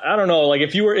 I don't know. Like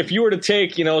if you were to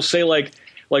take, say like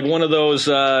one of those,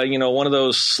 one of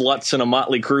those sluts in a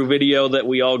Motley Crue video that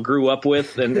we all grew up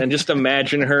with, and just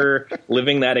imagine her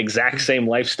living that exact same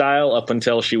lifestyle up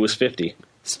until she was 50.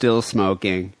 Still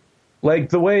smoking. Like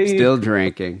the way. Still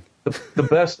drinking. The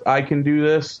best I can do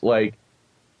this, like,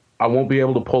 I won't be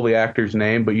able to pull the actor's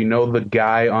name, but the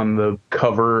guy on the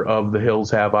cover of The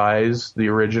Hills Have Eyes, the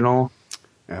original?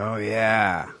 Oh,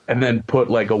 yeah. And then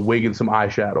put, like, a wig and some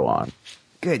eyeshadow on.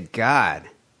 Good God.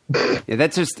 Yeah,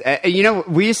 that's just,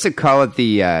 we used to call it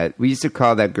we used to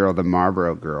call that girl the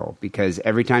Marlboro Girl, because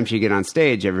every time she'd get on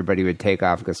stage, everybody would take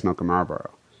off and go smoke a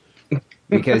Marlboro.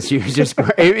 Because she was just,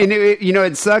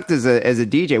 it sucked as a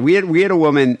DJ. We had a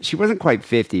woman. She wasn't quite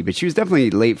 50, but she was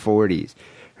definitely late 40s.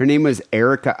 Her name was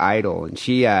Erica Idle, and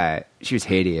she was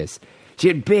hideous. She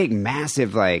had big,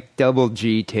 massive, like double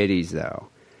G titties though,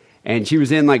 and she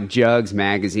was in like Jugs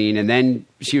magazine, and then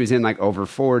she was in like Over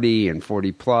 40 and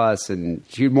 40 Plus, and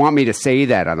she'd want me to say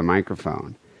that on the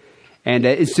microphone. And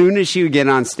as soon as she would get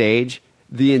on stage,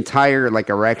 the entire like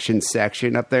erection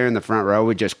section up there in the front row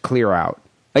would just clear out.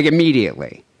 Like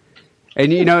immediately.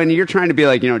 And and you're trying to be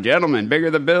like, gentlemen, bigger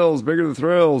the bills, bigger the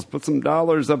thrills, put some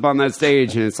dollars up on that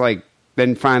stage. And it's like,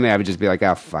 then finally I would just be like,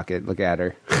 oh, fuck it, look at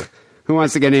her. Who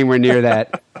wants to get anywhere near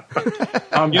that?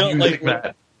 I'm using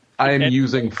that. I am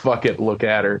using fuck it, look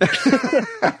at her.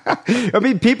 I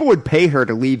mean, people would pay her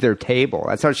to leave their table.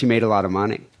 That's how she made a lot of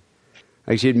money.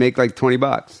 Like she'd make like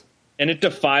 $20. And it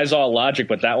defies all logic,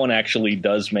 but that one actually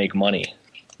does make money.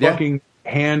 Yeah. Fucking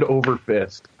hand over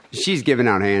fist. She's giving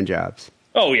out hand jobs.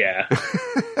 Oh, yeah.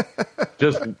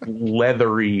 Just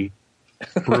leathery,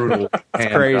 brutal.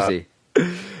 It's crazy.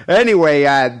 Anyway,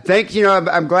 thank you.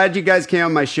 I'm glad you guys came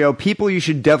on my show. People, you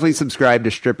should definitely subscribe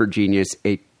to Stripper Genius.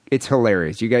 It's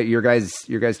hilarious. You got your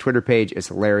guys' Twitter page is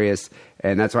hilarious,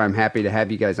 and that's why I'm happy to have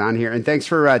you guys on here. And thanks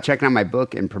for checking out my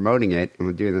book and promoting it. And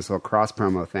we're doing this little cross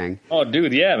promo thing. Oh,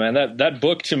 dude, yeah, man. That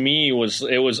book to me was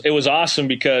awesome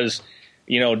because.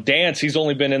 Dance, he's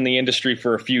only been in the industry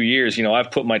for a few years.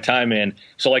 I've put my time in.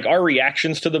 So, like, our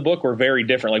reactions to the book were very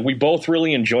different. Like, we both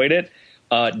really enjoyed it.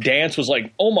 Dance was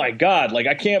like, oh, my God, like,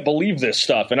 I can't believe this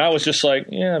stuff. And I was just like,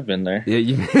 yeah, I've been there. Yeah,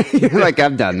 you're like,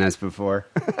 I've done this before.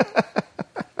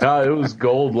 No, it was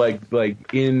gold.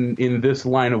 Like in this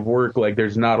line of work, like,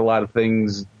 there's not a lot of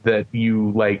things that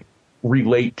you, like,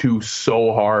 relate to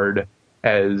so hard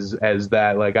as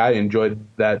that. Like, I enjoyed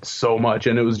that so much.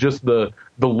 And it was just the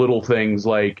little things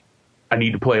like, I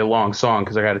need to play a long song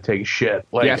because I got to take a shit.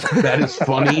 Like, yeah. That is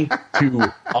funny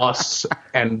to us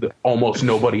and almost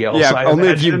nobody else. Yeah, only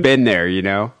if you've been there,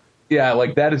 Yeah,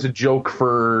 like, that is a joke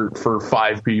for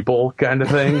 5 people kind of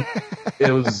thing.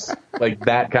 It was like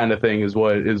that kind of thing is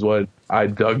what I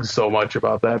dug so much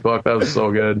about that book. That was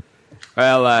so good.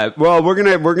 Well, I'm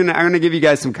gonna give you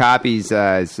guys some copies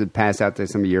to pass out to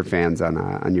some of your fans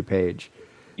on your page.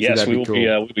 Yes, we will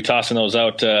we'll be tossing those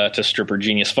out to Stripper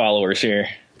Genius followers here.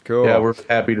 Cool. Yeah, we're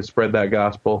happy to spread that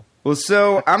gospel. Well,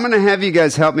 so I'm going to have you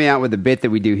guys help me out with a bit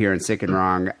that we do here in Sick and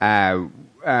Wrong.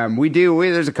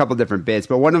 There's a couple different bits,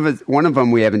 but one of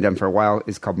them we haven't done for a while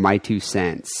is called My 2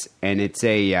 Cents. And it's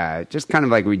just kind of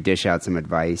like we dish out some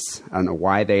advice. I don't know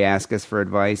why they ask us for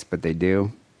advice, but they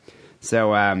do.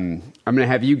 So I'm going to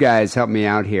have you guys help me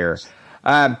out here.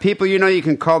 People, you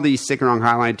can call the Sick and Wrong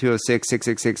hotline,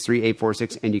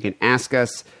 206-666-3846, and you can ask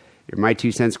us your My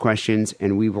Two Cents questions,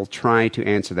 and we will try to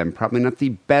answer them. Probably not the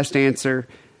best answer,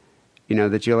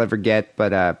 that you'll ever get,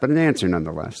 but an answer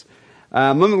nonetheless.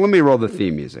 Let me roll the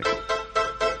theme music.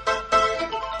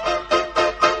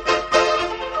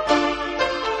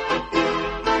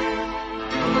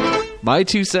 My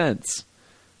 2 cents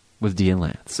with Dee and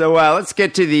Lance. So let's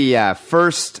get to the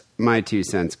first My Two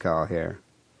Cents call here.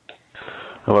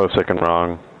 Hello, Sick and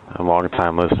Wrong. I'm a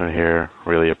long-time listener here.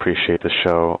 Really appreciate the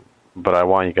show, but I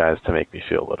want you guys to make me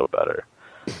feel a little better.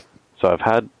 So I've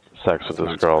had sex with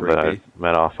this girl that I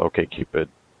met off OkCupid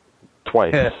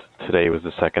twice. Today was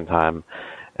the second time,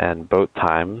 and both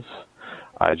times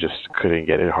I just couldn't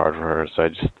get it hard for her, so I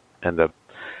just ended up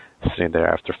sitting there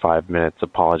after 5 minutes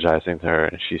apologizing to her,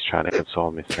 and she's trying to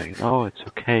console me, saying, "Oh, it's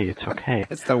okay, it's okay."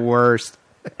 It's the worst.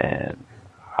 And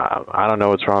I don't know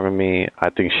what's wrong with me. I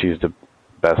think she's the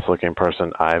best-looking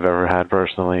person I've ever had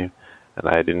personally, and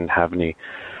I didn't have any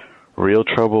real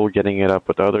trouble getting it up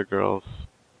with other girls.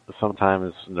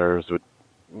 Sometimes nerves would,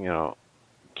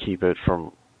 keep it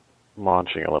from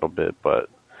launching a little bit, but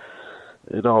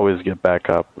it'd always get back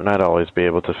up, and I'd always be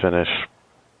able to finish.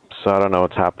 So I don't know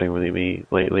what's happening with me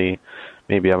lately.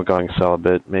 Maybe I'm going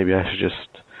celibate. Maybe I should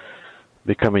just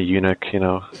become a eunuch,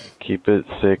 keep it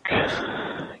sick,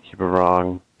 keep it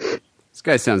wrong. This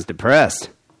guy sounds depressed.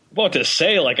 What to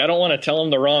say? I don't want to tell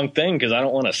him the wrong thing because I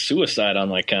don't want a suicide on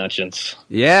my conscience.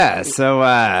 Yeah, so,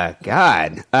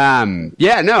 God.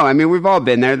 We've all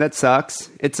been there. That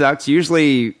sucks. It sucks.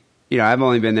 Usually, I've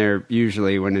only been there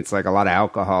usually when it's a lot of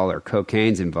alcohol or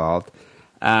cocaine's involved.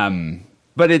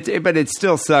 But it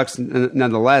still sucks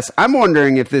nonetheless. I'm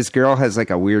wondering if this girl has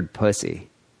a weird pussy.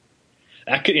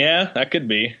 That could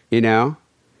be.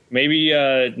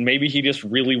 Maybe he just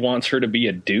really wants her to be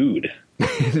a dude.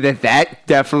 that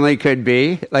definitely could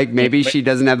be. Maybe she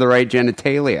doesn't have the right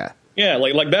genitalia. Yeah,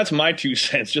 that's my 2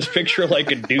 cents. Just picture a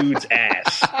dude's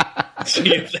ass.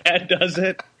 See if that does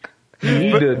it.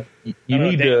 You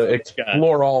need to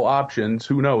explore all options.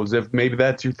 Who knows? If maybe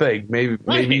that's your thing.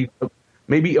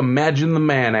 Maybe imagine the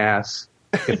man ass.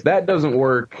 If that doesn't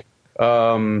work,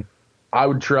 I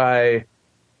would try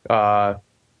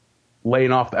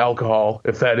laying off the alcohol,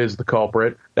 if that is the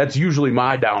culprit. That's usually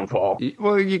my downfall.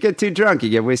 Well, you get too drunk, you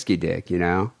get whiskey dick,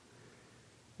 And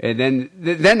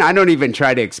then I don't even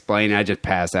try to explain. I just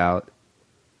pass out.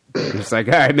 It's all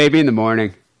right, maybe in the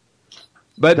morning.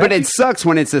 But it sucks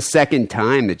when it's the second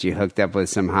time that you hooked up with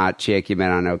some hot chick you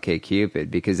met on OkCupid,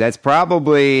 because that's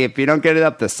probably, if you don't get it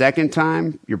up the second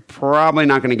time, you're probably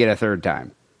not going to get a third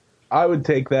time. I would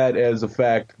take that as a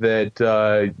fact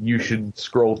that you should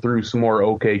scroll through some more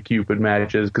OkCupid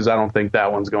matches, because I don't think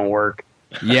that one's going to work.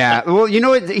 Yeah, well, you know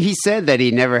what? He said that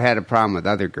he never had a problem with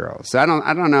other girls, so I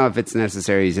don't know if it's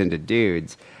necessary he's into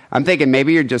dudes. I'm thinking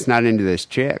maybe you're just not into this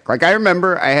chick. I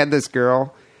remember I had this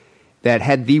girl that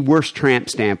had the worst tramp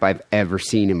stamp I've ever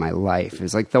seen in my life. It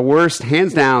was the worst,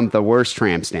 hands down, the worst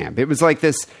tramp stamp. It was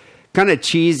this kind of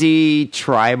cheesy,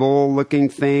 tribal-looking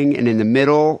thing, and in the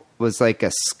middle was a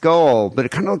skull, but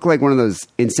it kind of looked like one of those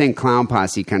Insane Clown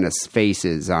Posse kind of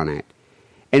faces on it.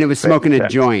 And it was smoking a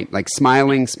joint,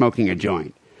 smiling, smoking a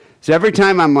joint. So every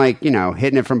time I'm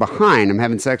hitting it from behind, I'm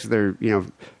having sex with her,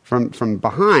 from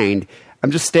behind, I'm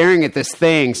just staring at this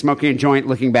thing, smoking a joint,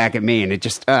 looking back at me, and it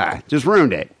just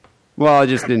ruined it. Well, I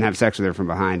just didn't have sex with her from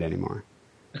behind anymore.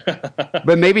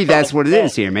 But maybe that's what it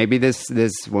is here. Maybe this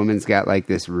woman's got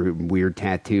this weird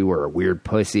tattoo or a weird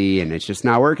pussy, and it's just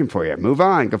not working for you. Move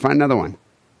on. Go find another one.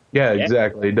 Yeah,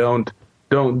 exactly. Don't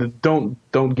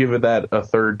give it that a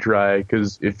third try,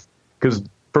 because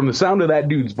from the sound of that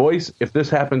dude's voice, if this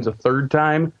happens a third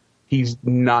time, he's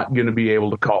not going to be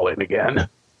able to call in again.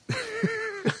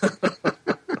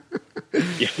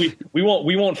 Yeah, we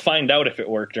won't find out if it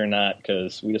worked or not,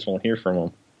 because we just won't hear from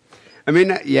him. I mean,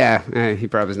 he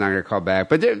probably is not going to call back.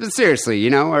 But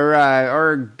seriously,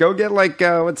 or go get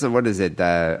what is it,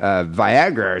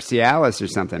 Viagra or Cialis or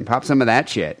something. Pop some of that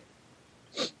shit.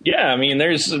 Yeah, I mean,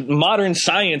 there's modern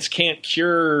science can't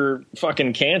cure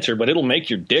fucking cancer, but it'll make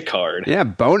your dick hard. Yeah,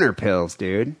 boner pills,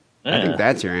 dude. Yeah. I think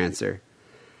that's your answer.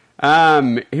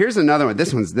 Here's another one.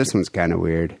 This one's kind of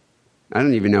weird. I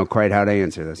don't even know quite how to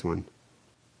answer this one.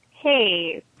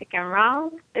 Hey, Sick and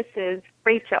Wrong. This is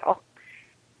Rachel.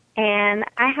 And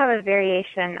I have a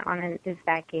variation on an Is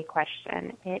That Gay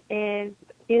question. It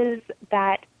is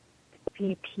that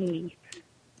CP?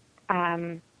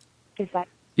 Is that...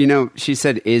 She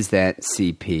said, is that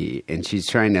CP? And she's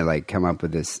trying to, come up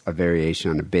with a variation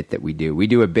on a bit that we do. We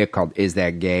do a bit called Is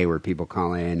That Gay, where people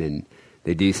call in and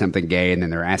they do something gay, and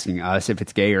then they're asking us if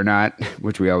it's gay or not,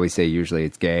 which we always say usually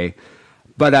it's gay.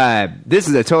 But this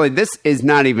is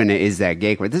not even a is that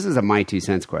gay question. This is a my 2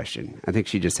 cents question. I think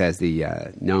she just has the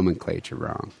nomenclature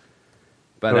wrong.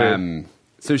 But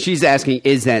so she's asking,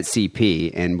 is that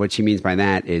CP? And what she means by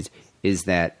that is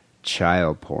that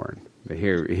child porn? But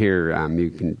here you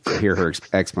can hear her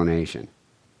explanation.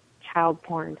 Child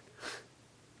porn.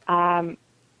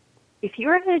 If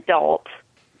you're an adult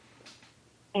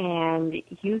and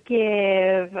you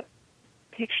give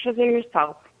pictures of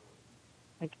yourself,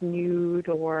 like nude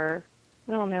or,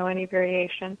 I don't know, any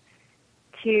variation,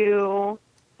 to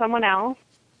someone else,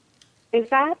 is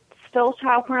that still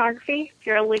child pornography if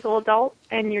you're a legal adult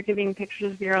and you're giving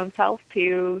pictures of your own self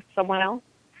to someone else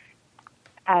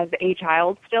as a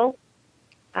child still?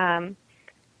 I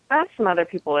asked some other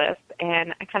people this,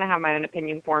 and I kind of have my own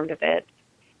opinion formed of it,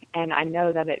 and I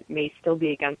know that it may still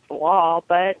be against the law,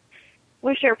 but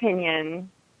what's your opinion?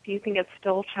 Do you think it's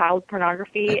still child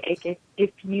pornography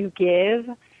if you give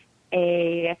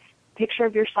a picture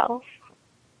of yourself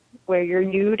where you're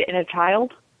nude and a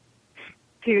child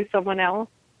to someone else?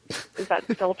 Is that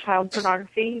still child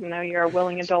pornography, even though you're a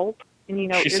willing adult and you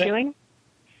know what you're doing?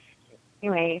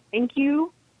 Anyway, thank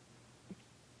you.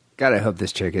 God, I hope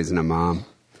this chick isn't a mom.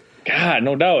 God,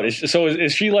 no doubt.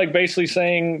 Is she like basically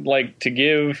saying like to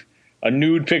give a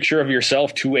nude picture of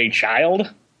yourself to a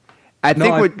child? I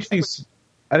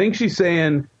think she's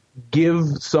saying give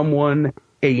someone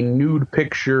a nude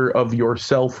picture of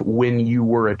yourself when you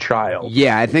were a child.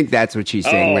 Yeah, I think that's what she's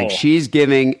saying. Like she's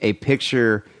giving a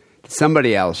picture to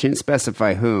somebody else. She didn't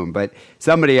specify whom, but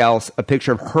somebody else, a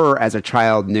picture of her as a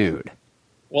child nude.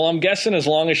 Well, I'm guessing as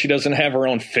long as she doesn't have her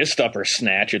own fist up her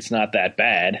snatch, it's not that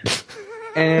bad.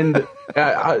 And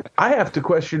I have to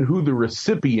question who the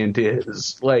recipient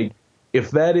is. Like,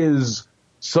 if that is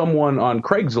someone on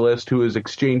Craigslist who is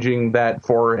exchanging that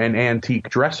for an antique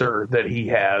dresser that he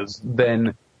has,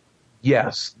 then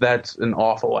yes, that's an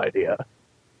awful idea.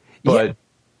 But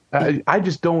yeah. I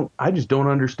just don't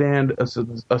understand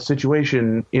a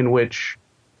situation in which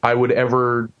I would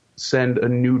ever send a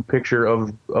nude picture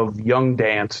of Young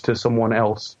Dance to someone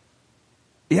else.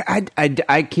 Yeah,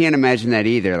 I can't imagine that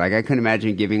either. Like, I couldn't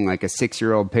imagine giving like a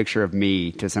 6-year-old picture of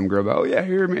me to some girl. Oh yeah,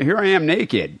 here I am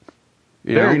naked.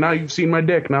 Now you've seen my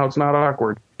dick. Now it's not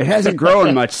awkward. It hasn't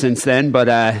grown much since then, but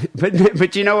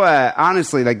you know,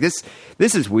 honestly, like this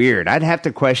is weird. I'd have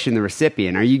to question the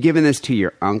recipient. Are you giving this to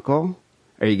your uncle?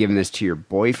 Are you giving this to your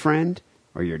boyfriend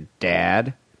or your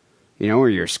dad? Or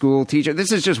your school teacher?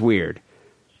 This is just weird.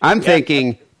 I'm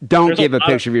thinking, don't give a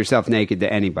picture of yourself naked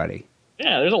to anybody.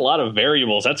 Yeah, there's a lot of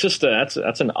variables. That's just that's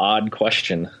an odd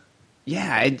question.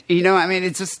 Yeah, it is.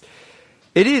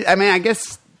 I mean, I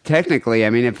guess technically, I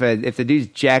mean, if the dude's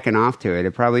jacking off to it,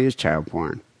 it probably is child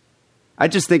porn. I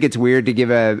just think it's weird to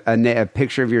give a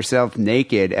picture of yourself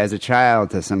naked as a child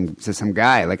to some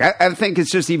guy. Like, I think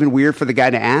it's just even weird for the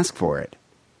guy to ask for it.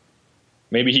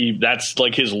 Maybe that's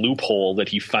like his loophole that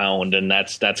he found, and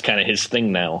that's kind of his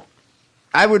thing now.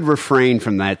 I would refrain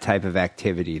from that type of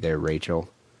activity there, Rachel.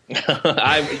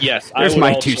 There's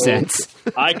my 2 cents.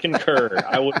 I concur.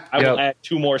 I will add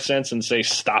 2 more cents and say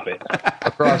stop it.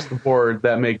 Across the board,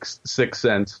 that makes 6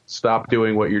 cents. Stop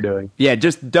doing what you're doing. Yeah,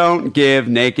 just don't give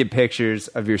naked pictures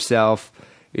of yourself,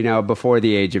 before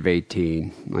the age of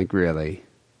 18. Like, really.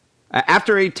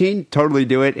 After 18, totally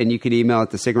do it, and you can email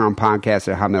it to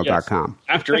sigaroundpodcast@hotmail.com. Yes.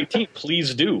 After 18,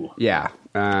 please do. Yeah.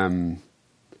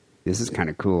 This is kind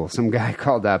of cool. Some guy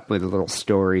called up with a little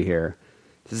story here.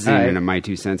 This isn't even a my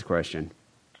 2 cents question.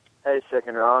 Hey, Sick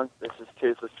and Wrong. This is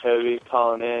Toothless Toby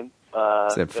calling in.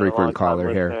 It's a frequent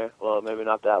caller here. Well, maybe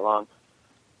not that long.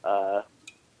 But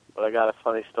I got a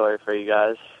funny story for you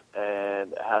guys,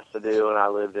 and it has to do when I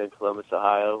lived in Columbus,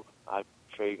 Ohio. I'm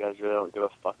sure you guys really don't give a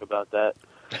fuck about that.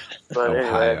 But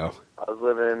anyway, I was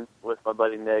living with my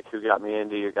buddy Nick, who got me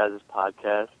into your guys'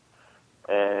 podcast,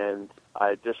 and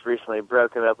I just recently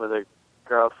broken up with a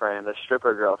girlfriend, a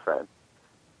stripper girlfriend,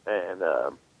 and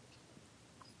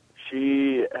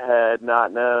she had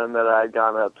not known that I had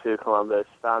gone up to Columbus,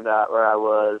 found out where I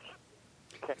was.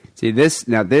 See, this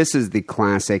is the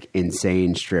classic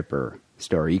insane stripper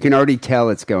story. You can already tell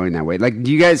it's going that way. Like,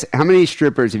 how many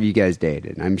strippers have you guys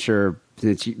dated? I'm sure,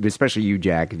 especially you,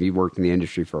 Jack, if you've worked in the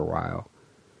industry for a while.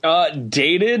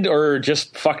 Dated or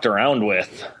just fucked around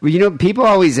with? Well, people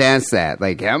always ask that.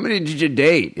 Like, how many did you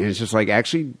date? And it's just like,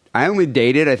 actually, I only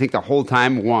dated, I think, the whole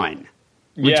time 1.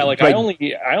 I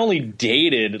only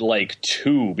dated like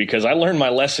 2 because I learned my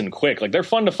lesson quick. Like, they're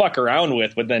fun to fuck around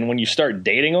with, but then when you start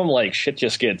dating them, like, shit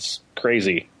just gets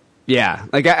crazy. Yeah,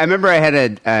 like I remember I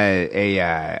had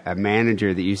a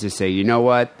manager that used to say, you know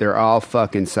what? They're all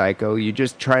fucking psycho. You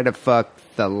just try to fuck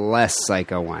the less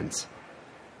psycho ones.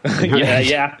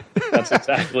 Yeah, that's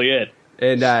exactly it.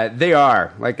 And they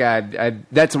are like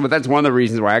that's one of the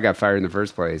reasons why I got fired in the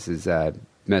first place is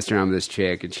messing around with this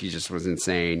chick, and she just was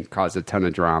insane, caused a ton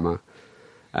of drama.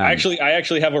 I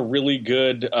actually have a really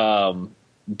good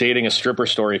dating a stripper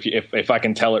story if I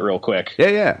can tell it real quick.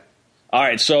 Yeah. All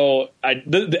right, so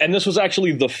and this was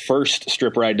actually the first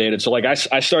stripper I dated. So like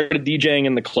I started DJing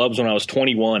in the clubs when I was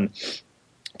 21,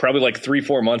 probably like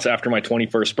 3-4 months after my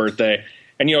 21st birthday.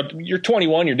 And you're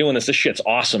 21, you're doing this. This shit's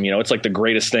awesome. It's like the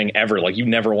greatest thing ever. Like you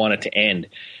never want it to end.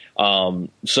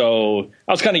 So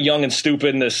I was kind of young and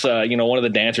stupid, and this one of the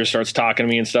dancers starts talking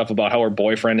to me and stuff about how her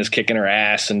boyfriend is kicking her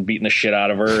ass and beating the shit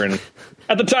out of her. And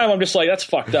at the time, I'm just like, that's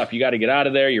fucked up. You got to get out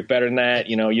of there. You're better than that.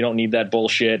 You don't need that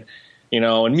bullshit.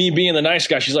 And me being the nice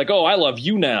guy, she's like, oh, I love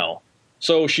you now.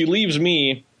 So she leaves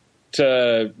me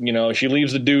to, she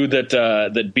leaves the dude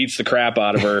that beats the crap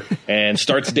out of her and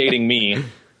starts dating me.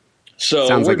 So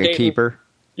sounds like dating. A keeper.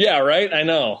 Yeah, right. I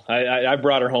know. I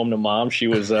brought her home to mom. She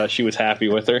was happy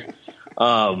with her.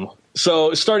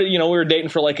 So it started. We were dating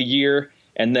for like a year,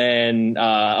 and then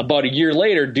about a year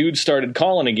later, dude started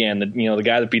calling again. The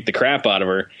guy that beat the crap out of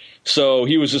her. So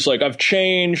he was just like, I've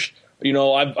changed.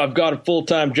 I've got a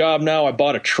full-time job now. I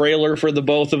bought a trailer for the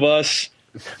both of us.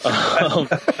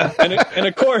 And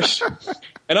of course,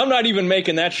 and I'm not even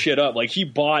making that shit up. Like he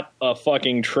bought a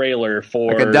fucking trailer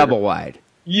for like a double wide.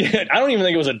 Yeah, I don't even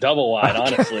think it was a double wide,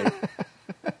 honestly.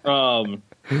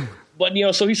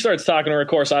 But so he starts talking to her. Of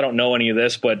course, I don't know any of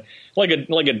this, but like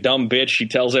a dumb bitch, she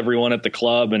tells everyone at the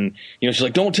club, and she's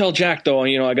like, "Don't tell Jack though.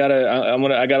 I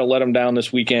gotta let him down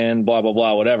this weekend. Blah blah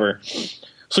blah, whatever."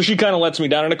 So she kind of lets me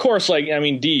down, and of course,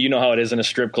 D, you know how it is in a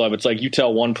strip club. It's like you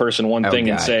tell one person one thing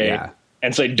and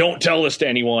say, "Don't tell this to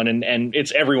anyone," and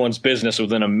it's everyone's business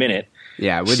within a minute.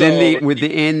 Yeah,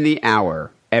 within the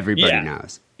hour, everybody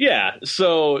knows. Yeah,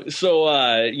 so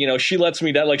she lets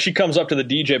me down. Like she comes up to the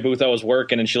DJ booth I was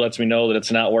working, and she lets me know that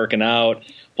it's not working out.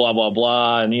 Blah blah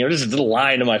blah, and just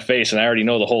lying to my face, and I already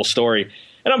know the whole story.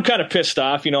 And I'm kind of pissed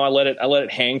off. I let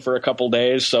it hang for a couple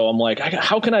days. So I'm like,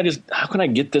 how can I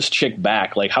get this chick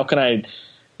back? Like, how can I,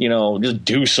 just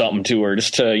do something to her,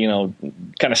 just to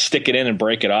kind of stick it in and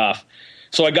break it off.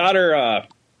 So I got her a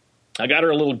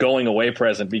little going away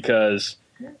present because.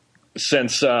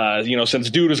 Since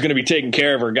dude was going to be taking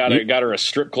care of her, got her a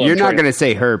strip club. You're not going to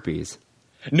say herpes.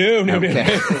 No.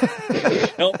 Okay.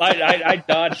 No, I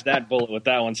dodged that bullet with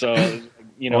that one. So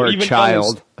or even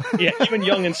child. Even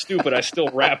young and stupid, I still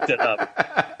wrapped it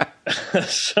up.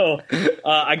 So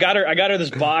I got her this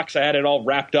box. I had it all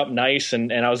wrapped up nice,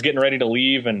 and I was getting ready to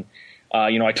leave, and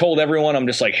I told everyone, I'm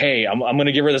just like, hey, I'm going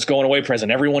to give her this going away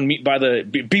present. Everyone be by the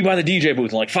DJ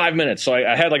booth in like 5 minutes. So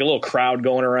I had like a little crowd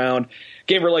going around.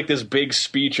 Gave her like this big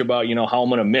speech about, how I'm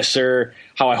going to miss her,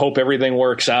 how I hope everything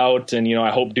works out, and,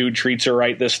 I hope dude treats her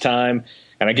right this time.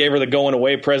 And I gave her the going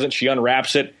away present. She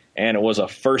unwraps it, and it was a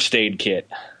first aid kit.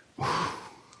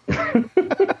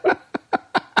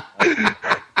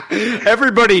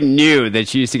 Everybody knew that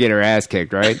she used to get her ass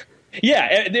kicked, right? Yeah,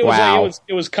 it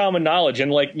was common knowledge.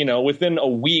 And within a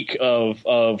week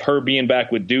of her being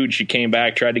back with dude, she came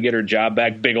back, tried to get her job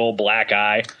back, big old black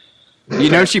eye.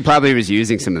 She probably was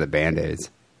using some of the Band-Aids.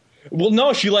 Well,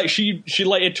 no, she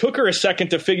it took her a second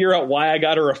to figure out why I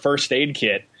got her a first aid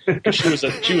kit, because she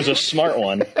was a smart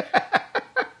one.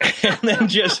 And then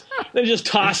just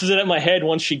tosses it at my head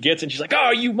once she gets it. She's like,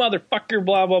 "Oh, you motherfucker,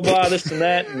 blah blah blah, this and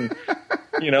that," and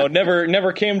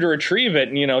never came to retrieve it.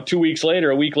 And 2 weeks later,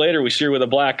 a week later, we see her with a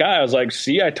black eye. I was like,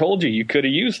 "See, I told you could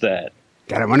have used that."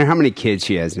 God, I wonder how many kids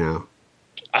she has now.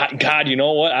 God, you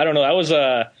know what? I don't know.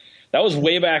 That was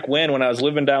way back when I was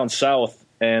living down south,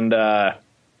 and I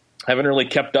haven't really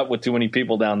kept up with too many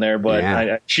people down there.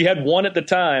 But she had one at the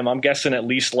time. I'm guessing at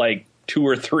least like 2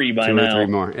 or 3 by now. 2 or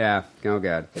 3 more. Yeah. Oh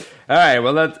God. All right.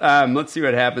 Well, let's see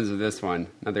what happens with this one.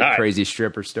 Another crazy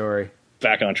stripper story.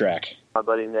 Back on track. My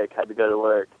buddy Nick had to go to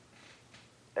work,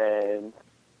 and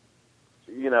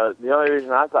the only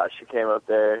reason I thought she came up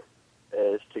there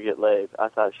is to get laid. I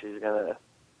thought she was gonna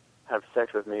have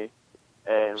sex with me.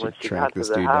 And when she got to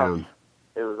the house,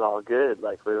 it was all good.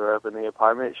 Like, we were up in the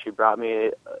apartment. She brought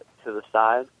me to the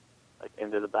side, like,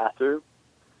 into the bathroom.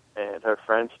 And her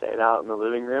friend stayed out in the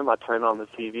living room. I turned on the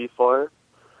TV for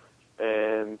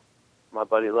her. And my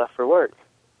buddy left for work.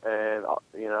 And,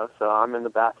 so I'm in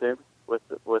the bathroom with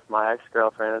my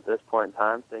ex-girlfriend at this point in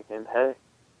time thinking, hey,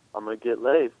 I'm going to get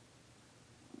laid.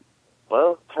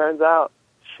 Well, turns out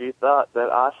she thought that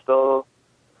I stole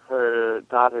her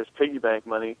daughter's piggy bank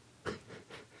money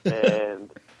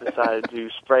and decided to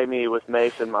spray me with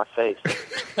mace in my face.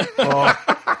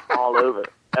 All over,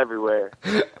 everywhere.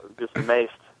 Just maced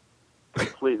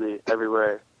completely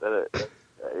everywhere.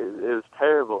 It was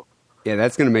terrible. Yeah,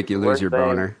 that's going to make you lose Worst your thing.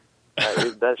 boner.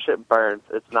 That shit burns.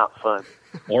 It's not fun.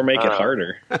 Or make it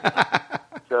harder.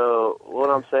 So what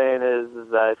I'm saying is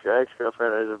that if your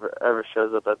ex-girlfriend ever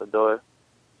shows up at the door,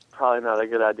 probably not a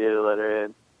good idea to let her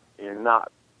in. You're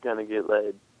not going to get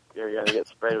laid. You're going to get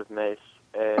sprayed with mace.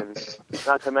 And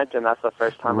not to mention, that's the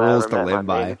first time I Rules ever to met live my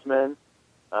by. maintenance men.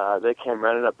 They came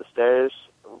running up the stairs.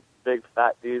 Big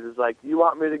fat dude was like, "You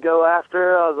want me to go after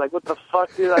her?" I was like, "What the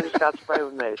fuck, dude? I just got sprayed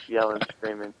with mace," yelling,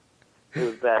 screaming. It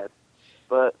was bad.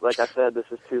 But like I said, this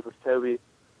is Toothless Toby.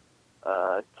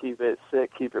 Keep it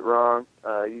sick, keep it wrong.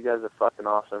 You guys are fucking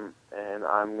awesome, and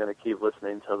I'm gonna keep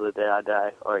listening till the day I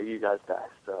die, or you guys die.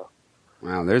 So.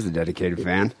 Wow, there's a dedicated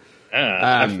fan.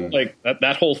 I feel like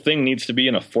that whole thing needs to be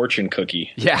in a fortune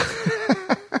cookie. Yeah.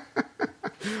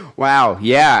 Wow.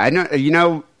 Yeah, I know. You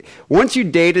know, once you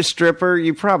date a stripper,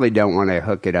 you probably don't want to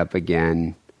hook it up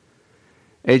again.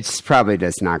 It's probably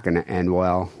just not going to end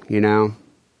well, you know?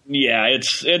 Yeah,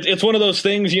 it's one of those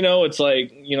things, you know, it's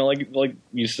like, you know, like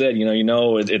you said,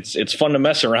 it's fun to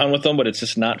mess around with them, but it's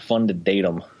just not fun to date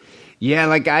them. Yeah,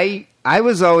 like I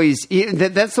was always,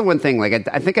 that's the one thing, like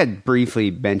I think I briefly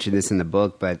mentioned this in the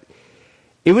book, but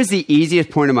it was the easiest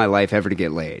point of my life ever to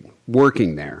get laid,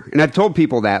 working there. And I've told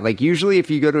people that, like, usually if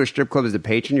you go to a strip club as a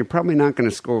patron, you're probably not going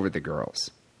to score with the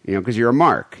girls, you know, because you're a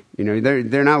mark. You know,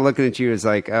 they're not looking at you as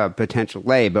like a potential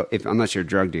lay, but unless you're a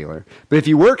drug dealer. But if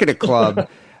you work at a club,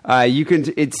 you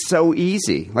can. It's so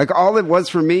easy. Like all it was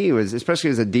for me was, especially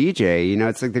as a DJ, you know,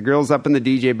 it's like the girls up in the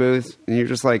DJ booth, and you're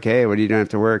just like, hey, what do you doing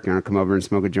after work? You want to come over and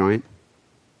smoke a joint?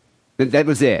 That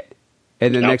was it.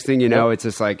 And the next thing you know, it's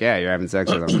just like, yeah, you're having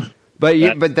sex with them.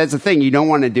 But that's the thing. You don't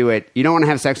want to do it. You don't want to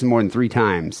have sex more than 3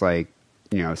 times, like,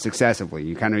 you know, successively.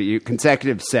 You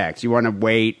consecutive sex. You want to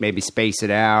wait, maybe space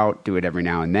it out, do it every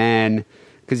now and then,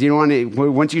 because you don't want to.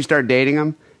 Once you start dating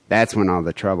them, that's when all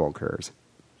the trouble occurs.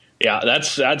 Yeah,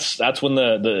 that's when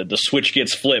the switch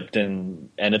gets flipped,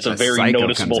 and it's a very cycle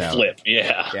noticeable comes out. flip.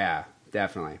 Yeah,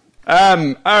 definitely.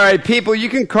 All right, people, you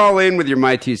can call in with your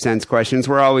My Two Cents questions.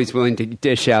 We're always willing to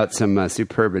dish out some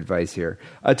superb advice here.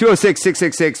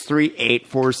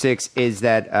 206-666-3846 is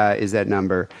that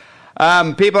number.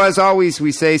 People, as always,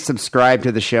 we say subscribe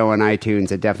to the show on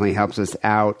iTunes. It definitely helps us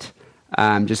out.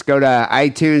 Just go to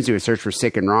iTunes, do a search for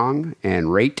Sick and Wrong,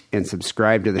 and rate and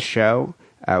subscribe to the show.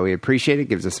 We appreciate it.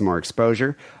 Gives us some more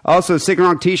exposure. Also, Sick and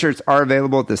Wrong t-shirts are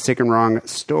available at the Sick and Wrong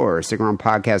store,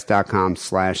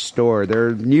 sickandwrongpodcast.com/store.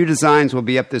 Their new designs will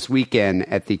be up this weekend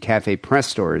at the Cafe Press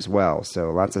store as well.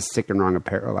 So lots of Sick and Wrong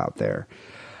apparel out there.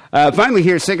 Finally,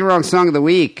 here, Sick and Wrong Song of the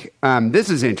Week. This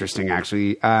is interesting,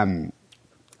 actually.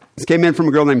 This came in from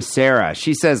a girl named Sarah.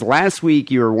 She says, last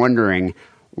week you were wondering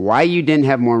why you didn't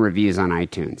have more reviews on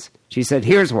iTunes. She said,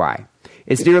 here's why.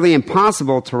 It's nearly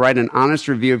impossible to write an honest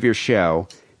review of your show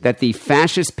that the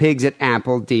fascist pigs at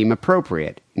Apple deem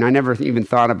appropriate. And I never even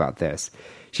thought about this.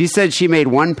 She said she made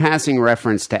one passing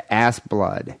reference to ass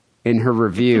blood in her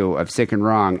review of Sick and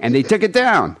Wrong, and they took it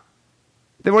down.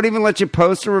 They won't even let you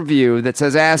post a review that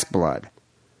says ass blood.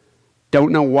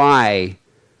 Don't know why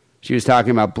she was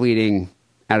talking about bleeding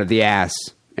out of the ass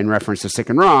in reference to Sick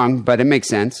and Wrong, but it makes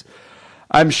sense.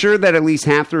 I'm sure that at least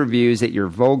half the reviews that your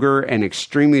vulgar and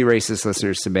extremely racist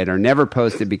listeners submit are never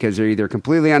posted because they're either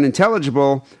completely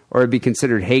unintelligible or would be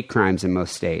considered hate crimes in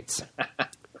most states.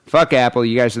 Fuck Apple,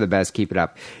 you guys are the best, keep it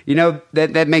up. You know,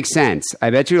 that makes sense. I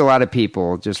bet you a lot of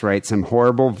people just write some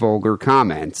horrible, vulgar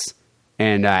comments,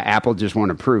 and Apple just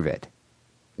won't approve it.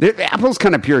 Apple's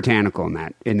kind of puritanical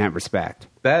in that respect.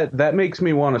 That makes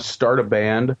me want to start a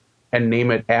band and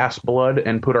name it Ass Blood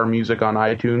and put our music on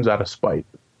iTunes out of spite.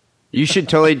 You should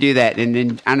totally do that. And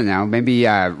then, I don't know, maybe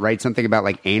write something about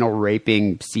like anal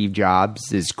raping Steve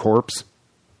Jobs' corpse.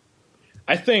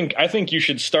 I think you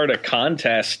should start a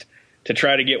contest to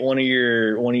try to get one of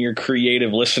your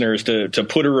creative listeners to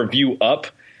put a review up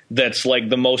that's like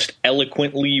the most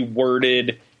eloquently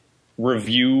worded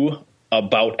review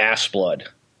about ass blood.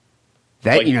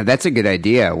 That, like, that's a good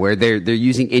idea, where they're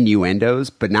using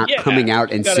innuendos, but not coming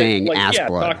out and saying ass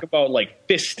blood. Talk about like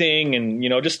fisting and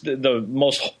just the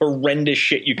most horrendous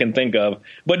shit you can think of,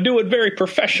 but do it very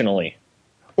professionally.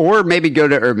 Or maybe go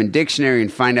to Urban Dictionary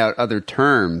and find out other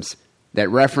terms that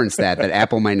reference that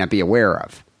Apple might not be aware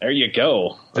of. There you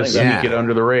go. Just sneak it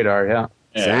under the radar, yeah.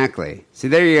 Exactly. See,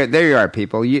 there you are,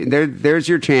 people. There's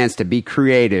your chance to be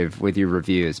creative with your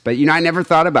reviews. But, I never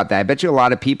thought about that. I bet you a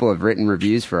lot of people have written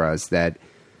reviews for us that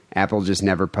Apple just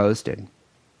never posted.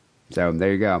 So,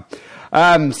 there you go.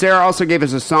 Sarah also gave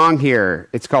us a song here.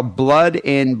 It's called Blood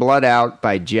In, Blood Out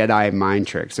by Jedi Mind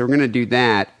Trick. So, we're going to do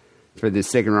that. for the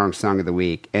Sick and Wrong Song of the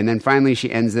Week. And then finally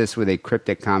she ends this with a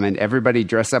cryptic comment. Everybody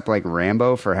dress up like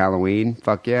Rambo for Halloween.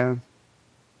 Fuck yeah.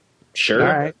 Sure. All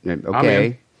right.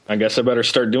 Okay. I guess I better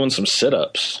start doing some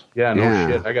sit-ups. Yeah, no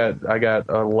shit. I got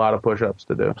a lot of push-ups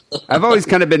to do. I've always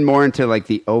kind of been more into like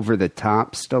the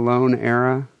over-the-top Stallone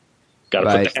era. Got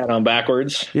to put the hat on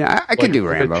backwards. Yeah, I could do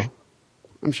Rambo.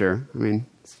 I'm sure. I mean,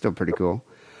 it's still pretty cool.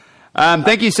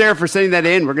 Thank you, Sarah, for sending that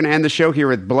in. We're going to end the show here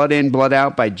with Blood In, Blood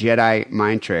Out by Jedi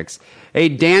Mind Tricks. Hey,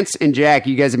 Dance and Jack,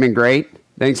 you guys have been great.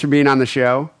 Thanks for being on the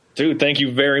show. Dude, thank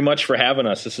you very much for having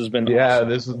us. This has been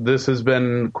awesome. This has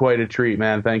been quite a treat,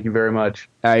 man. Thank you very much.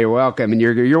 You're welcome, and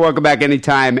you're welcome back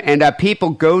anytime. And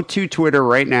people, go to Twitter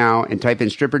right now and type in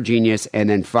Stripper Genius and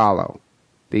then follow,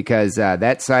 because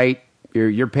that site,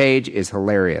 your page is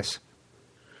hilarious.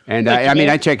 And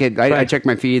I check it. I check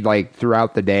my feed like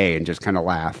throughout the day and just kind of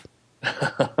laugh.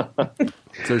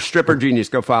 So Stripper Genius,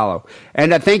 go follow.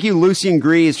 And thank you, Lucian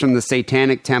Greaves from the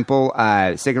Satanic Temple.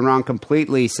 Sick and Wrong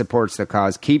completely supports the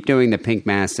cause. Keep doing the pink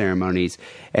mask ceremonies.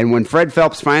 And when Fred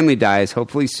Phelps finally dies,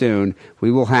 hopefully soon,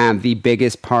 we will have the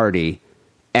biggest party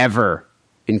ever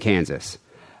in Kansas.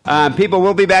 People,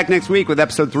 we'll be back next week with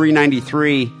episode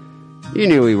 393. You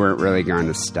knew we weren't really going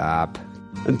to stop.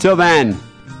 Until then,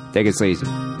 take it sleazy.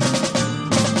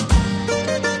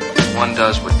 One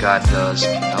does what God does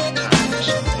enough times,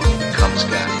 it becomes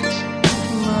guidance.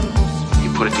 You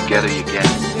put it together, you get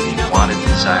it wanted,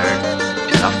 desired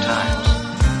enough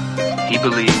times. He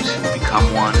believes he will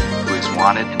become one who is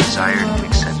wanted and desired to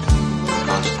accept it.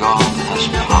 Because God has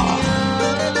power.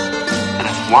 And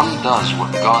if one does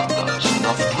what God does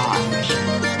enough times,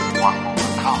 one will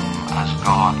become as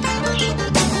God is.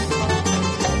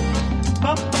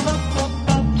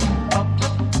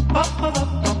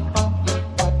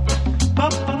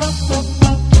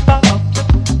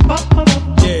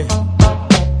 Yeah,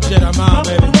 Jedi mind,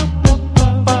 baby.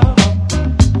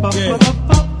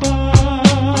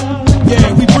 Yeah,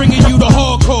 we bringing you the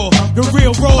hardcore, the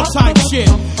real raw type shit.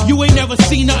 You ain't never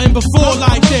seen nothing before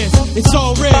like this. It's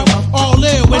all real, all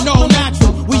ill and all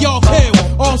natural. We all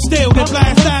kill, all still, they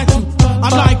blast at you. I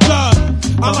like blood,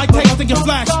 I like tasting your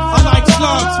flesh. I like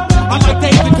slugs, I like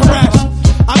David Koresh.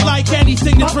 I like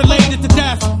anything that's related to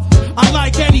death. I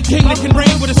like any king that can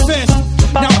reign with his fist.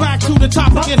 Now back to the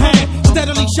topic at hand.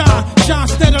 Steadily shine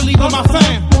steadily with my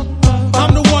fam.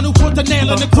 I'm the one who put the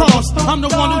nail in the cross. I'm the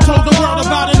one who told the world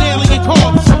about an alien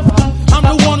corpse. I'm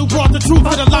the one who brought the truth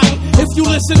to the light. If you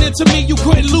listening to me, you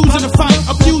couldn't lose in the fight.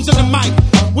 Abusing the mic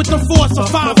with the force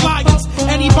of 5 lions.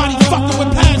 Anybody fucking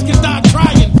with past can die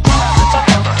trying.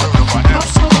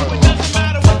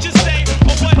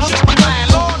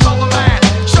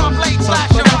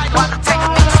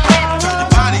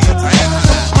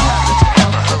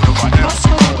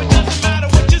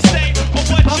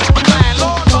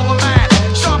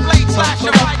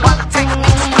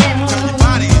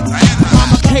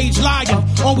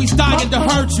 Always dying to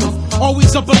hurt you.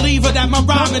 Always a believer that my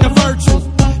rhyming a virtue.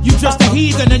 You just a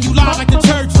heathen and you lie like the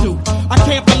church do. I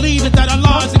can't believe it that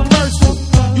Allah has cursed you.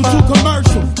 You too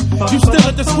commercial. You still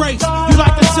a disgrace. You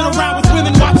like to sit around with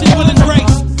women watching Will and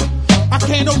Grace. I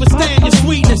can't understand your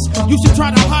sweetness. You should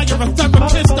try to hire a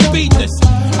therapist to beat this.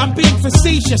 I'm being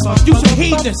facetious. You should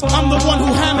heed this. I'm the one who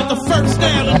hammered the first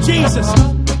nail of Jesus.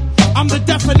 I'm the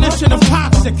definition of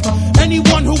toxic.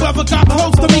 Anyone who ever got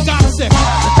close to me got sick.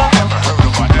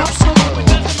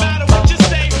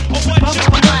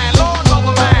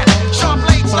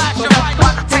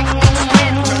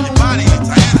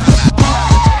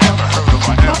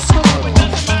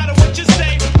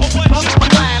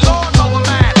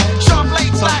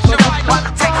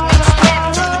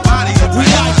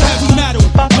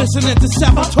 Listening to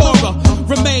Sepultura,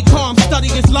 remain calm, study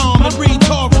Islam and read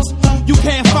Taurus. You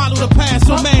can't follow the past,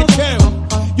 so man chill.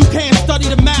 You can't study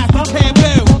the math, you can't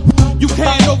build. You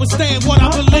can't understand what I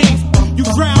believe. You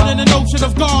drown in an ocean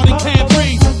of God and can't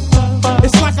breathe.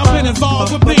 It's like I've been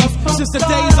involved with beef since the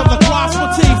days of the Cross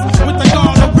motif with the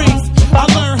garden wreath. I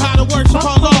learned how to worship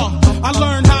Allah. I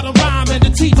learned how to rhyme and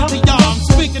to teach it to y'all. I'm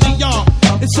speaking to y'all.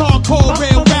 It's hardcore,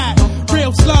 real rap,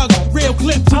 real slugs, real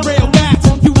clips, and real bats.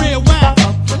 You real rap.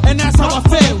 And that's how I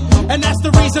feel. And that's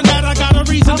the reason that I got a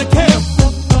reason to kill.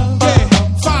 Yeah,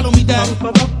 follow me, daddy.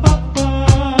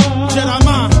 Jedi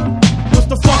mind, what's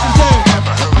the fucking deal?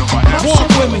 Walk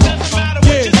with me. Yeah,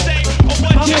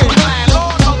 yeah.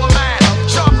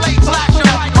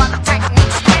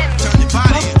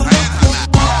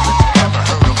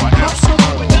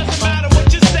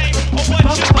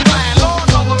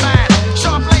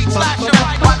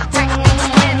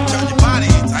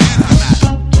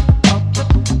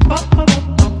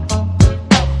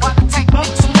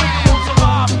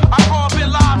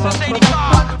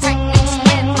 Take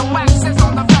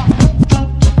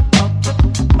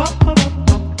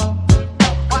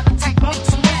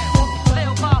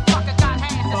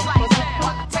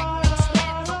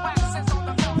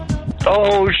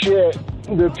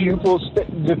The pupil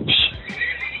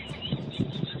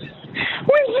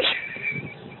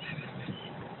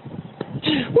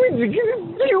when's it gonna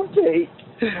pupate?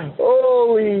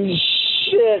 Holy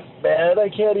shit, man! I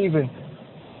can't even.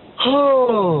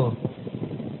 Oh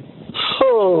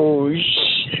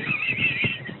shit!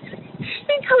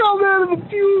 He crawled out of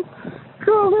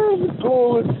the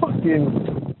pool and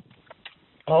fucking.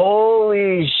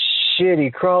 Holy shit!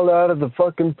 He crawled out of the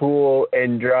fucking pool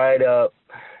and dried up.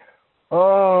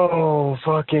 Oh,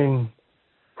 fucking,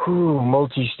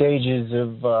 multi-stages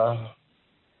of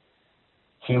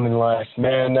human life.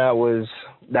 Man, that was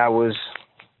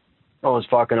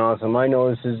fucking awesome. I know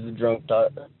this is the drunk.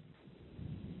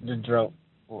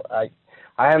 I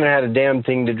haven't had a damn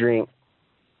thing to drink.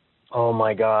 Oh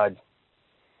my God.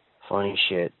 Funny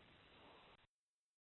shit.